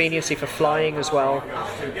for conveniency, for flying as well,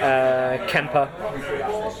 Kemper,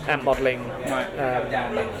 amp modelling,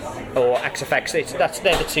 or Axe-FX.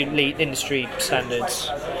 They're the 2 lead industry standards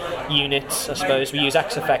units, I suppose. We use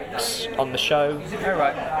Axe-FX on the show. Oh,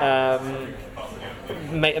 right.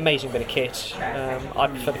 amazing bit of kit. I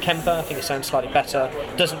prefer the Kemper. I think it sounds slightly better.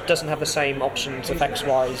 Doesn't have the same options effects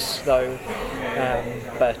wise though,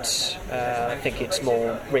 but I think it's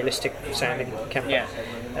more realistic sounding Kemper.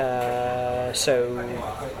 Yeah. So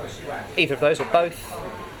either of those or both.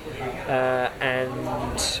 And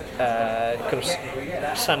kind of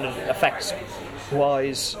standard effects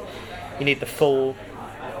wise, you need the full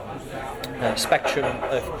spectrum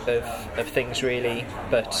of things really,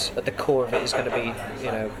 but at the core of it is going to be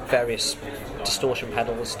various distortion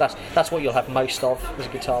pedals. That's what you'll have most of as a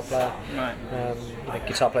guitar player. Right.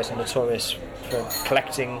 Guitar players are notorious for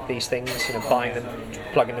collecting these things, buying them,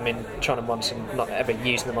 plugging them in, trying them once and not ever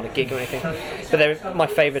using them on a gig or anything. But my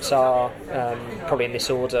favourites are probably in this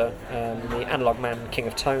order: the Analog Man King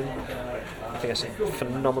of Tone. I think that's a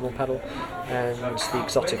phenomenal pedal, and the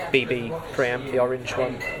Exotic BB preamp, the orange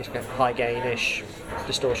one, it's a high gain-ish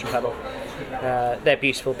distortion pedal. They're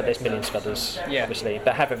beautiful, but there's millions of others, obviously.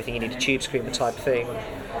 But have everything you need, a tube screamer type thing,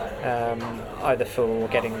 either for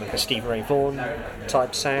getting like a Stevie Ray Vaughan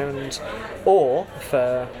type sound, or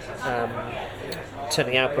for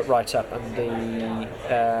turning the output right up and the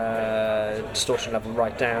distortion level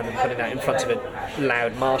right down and putting that in front of a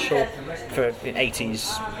loud Marshall for an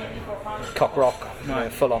 80s cock rock,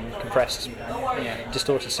 full on compressed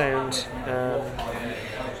distorted sound.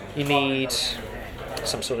 You need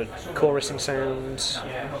some sort of chorusing sound.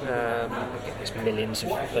 There's millions of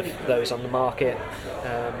those on the market.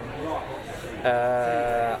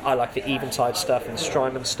 I like the Eventide stuff and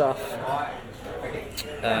Strymon stuff.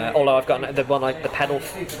 Although I've got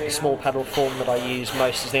the small pedal form that I use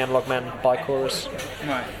most is the Analog Man Bichorus.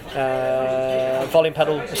 Right. Volume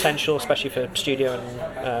pedal essential, especially for studio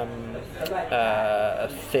and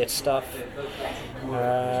theatre stuff.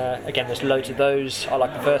 Again, there's loads of those. I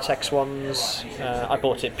like the Vertex ones. I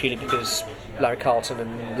bought it purely because Larry Carlton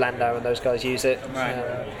and Landau and those guys use it. Right.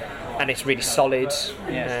 And it's really solid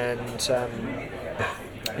and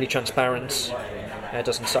really transparent. It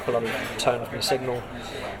doesn't suck a lot of tone from the signal.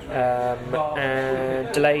 And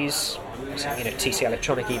delays, TC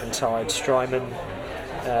Electronic, Eventide, Strymon,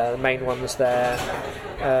 the main ones there.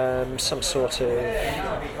 Some sort of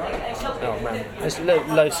there's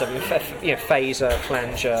loads of them. Phaser,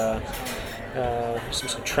 flanger, some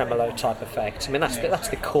sort of tremolo type effect. I mean that's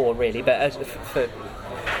the core really. But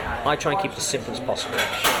I try and keep it as simple as possible.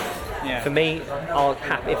 Yeah. For me,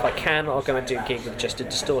 if I can, I'll go and do a gig with just a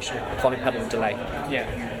distortion, volume pedal, and delay. Yeah.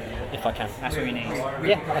 If I can. That's what you need.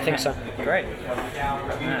 Yeah, I think so. Great.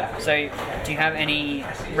 So, do you have any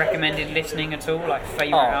recommended listening at all, like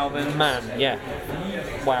favourite albums? Man, yeah.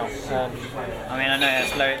 Wow. I mean, I know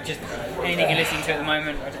that's low. Just anything you're listening to at the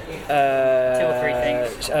moment. 2 or 3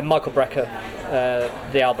 things. Michael Brecker,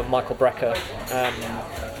 the album Michael Brecker.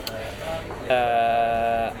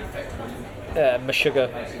 Meshuggah,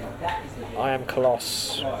 I Am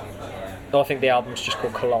Coloss. I think the album's just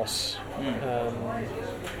called Coloss.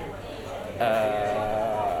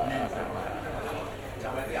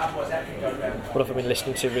 What have I been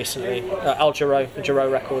listening to recently? Al Jarreau, the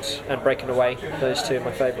Jarreau records, and Breaking Away. Those two are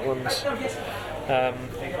my favourite ones.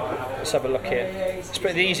 Let's have a look here.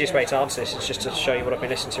 The easiest way to answer this is just to show you what I've been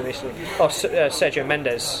listening to recently. Sergio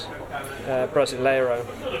Mendes, Brasileiro.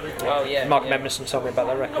 Oh yeah. Mark Memnison told me about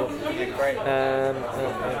that record. Great.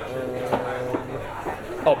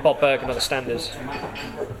 Bob Bergen of the Standards.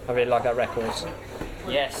 I really like that record.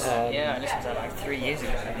 Yes. I listened to that like 3 years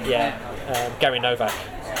ago. Yeah. Gary Novak.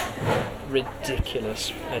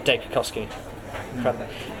 Ridiculous. Dave Kokoski. Incredible.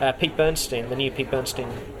 Pete Bernstein, the new Pete Bernstein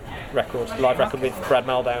record, live record with Brad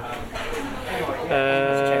Maldau. Check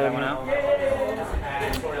that one out.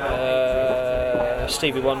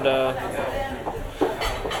 Stevie Wonder.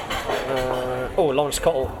 Lawrence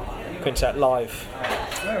Cottle Quintet live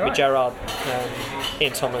with Gerard,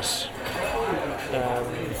 Ian Thomas.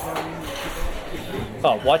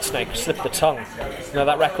 Whitesnake, Slip of the Tongue. You know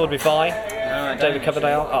that record with Vi? No, David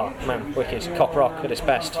Coverdale? Oh man, wicked. Cock rock at its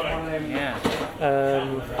best. Yeah.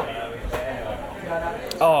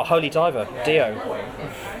 Holy Diver, Dio.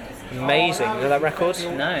 Amazing. You know that record?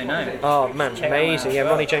 No. Oh man, amazing. Yeah,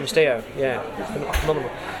 Ronnie James Dio. Yeah, phenomenal.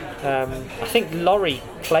 I think Laurie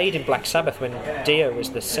played in Black Sabbath when Dio was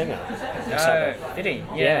the singer. Did he?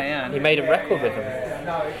 Yeah. He made a record with him.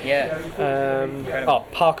 Yeah.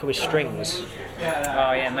 Parker with Strings.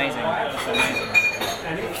 Oh yeah, amazing. That's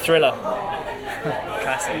amazing. Thriller.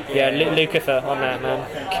 Classic. Yeah, Lukather on that, man.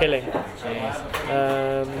 Killing.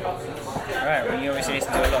 Right, well, you obviously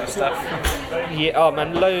listen to a lot of stuff. Yeah, oh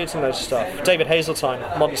man, loads and loads of stuff. David Hazeltine,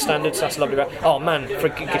 Modern Standards, that's a lovely record. Oh man, for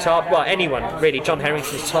guitar, well, anyone, really. John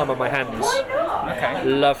Harrington's Time on My Hands. Okay.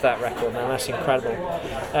 Love that record, man, that's incredible.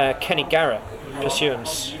 Kenny Garrett,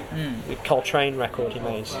 Pursuance, the Coltrane record he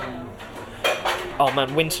made. Oh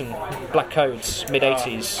man, Winton, Black Codes,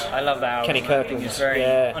 mid-80s. I love that album. Kenny Kirkland. It's very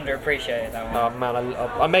underappreciated, that one. Oh man,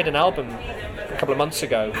 I made an album a couple of months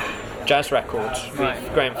ago, jazz record,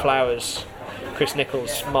 with Graham Flowers, Chris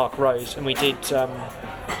Nichols, Mark Rose, and we did an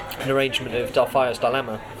arrangement of Delphia's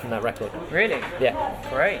Dilemma from that record. Really? Yeah.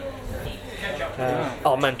 Great.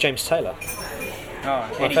 Oh man, James Taylor. Oh,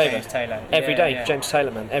 My any favourite. James Taylor. Every day, Yeah. James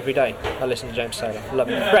Taylor, man. Every day I listen to James Taylor. Love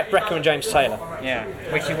it. Brett Brecker and James Taylor. Yeah.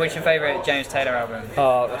 Which your favourite James Taylor album?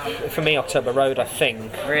 For me, October Road, I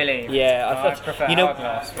think. Really? Yeah, I prefer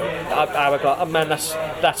Hourglass. Hourglass. Man,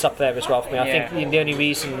 that's up there as well for me. I Yeah. think the only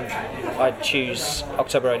reason I'd choose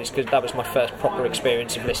October Road is because that was my first proper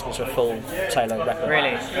experience of listening to a full Taylor record.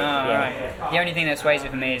 Really? Oh, right. The only thing that sways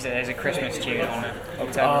it for me is that there's a Christmas tune on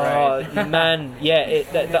October Road. Man, yeah,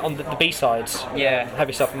 on the B-sides. Yeah. Have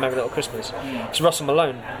Yourself a Merry Little Christmas. It's Russell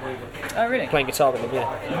Malone Oh, really? playing guitar with him, yeah.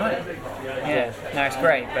 Right. Yeah. No, it's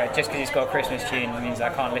great, but just because it's got a Christmas tune means I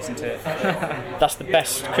can't listen to it. That's the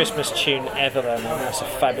best Christmas tune ever, though, man. That's a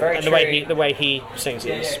fabulous. Very And true. the way he sings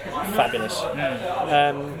it is fabulous.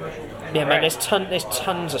 Yeah, man. There's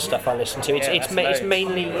tons of stuff I listen to. It's that's loads.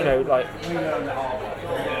 mainly like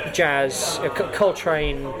jazz,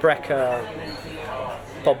 Coltrane, Brecker,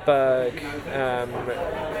 Bob Berg,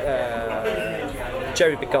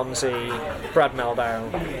 Jerry Begonzi, Brad Meldau,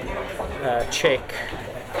 Chick.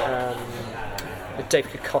 Dave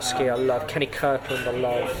Kokoski I love, Kenny Kirkland I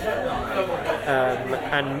love,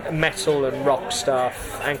 and metal and rock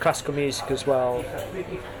stuff, and classical music as well.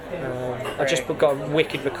 I just got a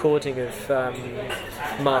wicked recording of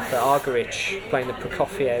Martha Argerich playing the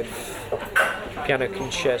Prokofiev piano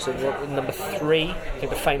concerto, number 3, I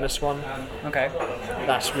think the famous one. Okay.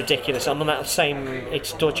 That's ridiculous. I'm on that same,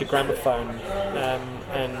 it's Deutsche Grammophon,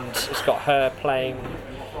 and it's got her playing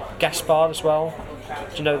Gaspard as well.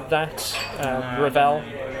 Do you know that? Ravel,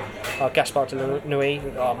 Gaspard de la Nuit.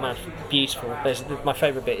 Oh man, beautiful. My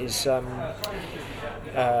favourite bit is Le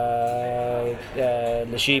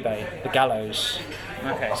Gibet, the gallows.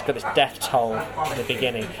 Okay. It's got this death toll at the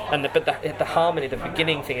beginning, and but the harmony, the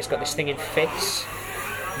beginning thing, it's got this thing in fifths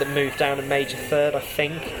that move down a major third, I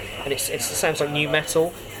think, and it sounds like new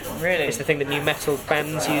metal. Really? It's the thing that new metal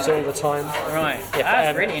bands use all the time. Right. Yeah,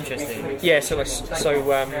 That's really interesting. Yeah, so a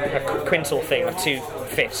quintal thing, like 2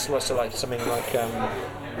 fifths, so like something like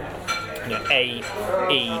A,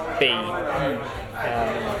 E, B.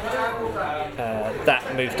 That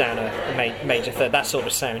moved down a major third. That sort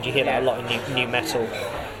of sound. You hear that a lot in new metal.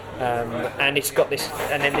 And it's got this,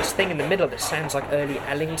 and then this thing in the middle that sounds like early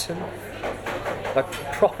Ellington, like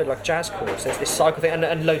proper like jazz chords. There's this cycle thing,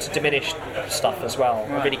 and loads of diminished stuff as well,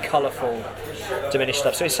 really colourful diminished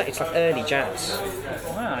stuff. So it's like early jazz.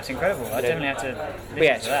 Wow, it's incredible. I definitely have to listen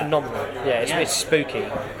Yeah, it's to that. phenomenal. Yeah, it's spooky.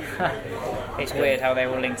 It's weird how they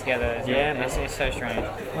all link together. Isn't Yeah, it? man. It's so strange.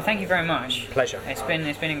 Well, thank you very much. Pleasure. It's been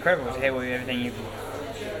incredible to hear everything you've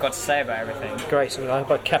got to say about everything. Great. I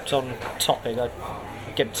hope I kept on topic. I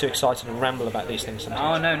get too excited and ramble about these things sometimes.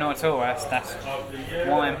 Oh no, not at all. That's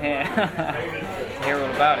why I'm here. To hear all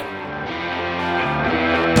about it.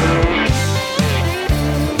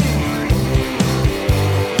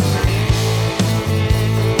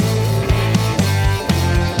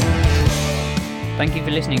 Thank you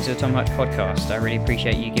for listening to the Tom Hutch podcast. I really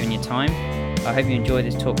appreciate you giving your time. I hope you enjoyed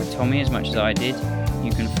this talk with Tommy as much as I did.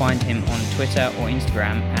 You can find him on Twitter or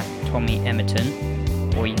Instagram at Tommy Emerton,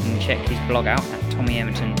 or you can check his blog out at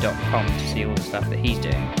tommyemerton.com to see all the stuff that he's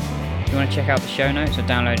doing. If you want to check out the show notes or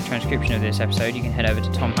download a transcription of this episode, you can head over to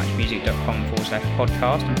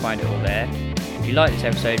tomhutchmusic.com/podcast and find it all there. If you like this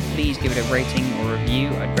episode, please give it a rating or review.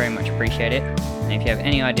 I'd very much appreciate it. And if you have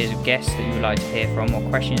any ideas of guests that you would like to hear from or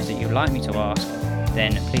questions that you would like me to ask,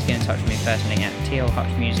 then please get in touch with me personally at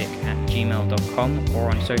tlhutchmusic@gmail.com or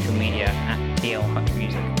on social media at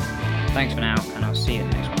tlhutchmusic. Thanks for now, and I'll see you in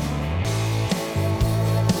the next one.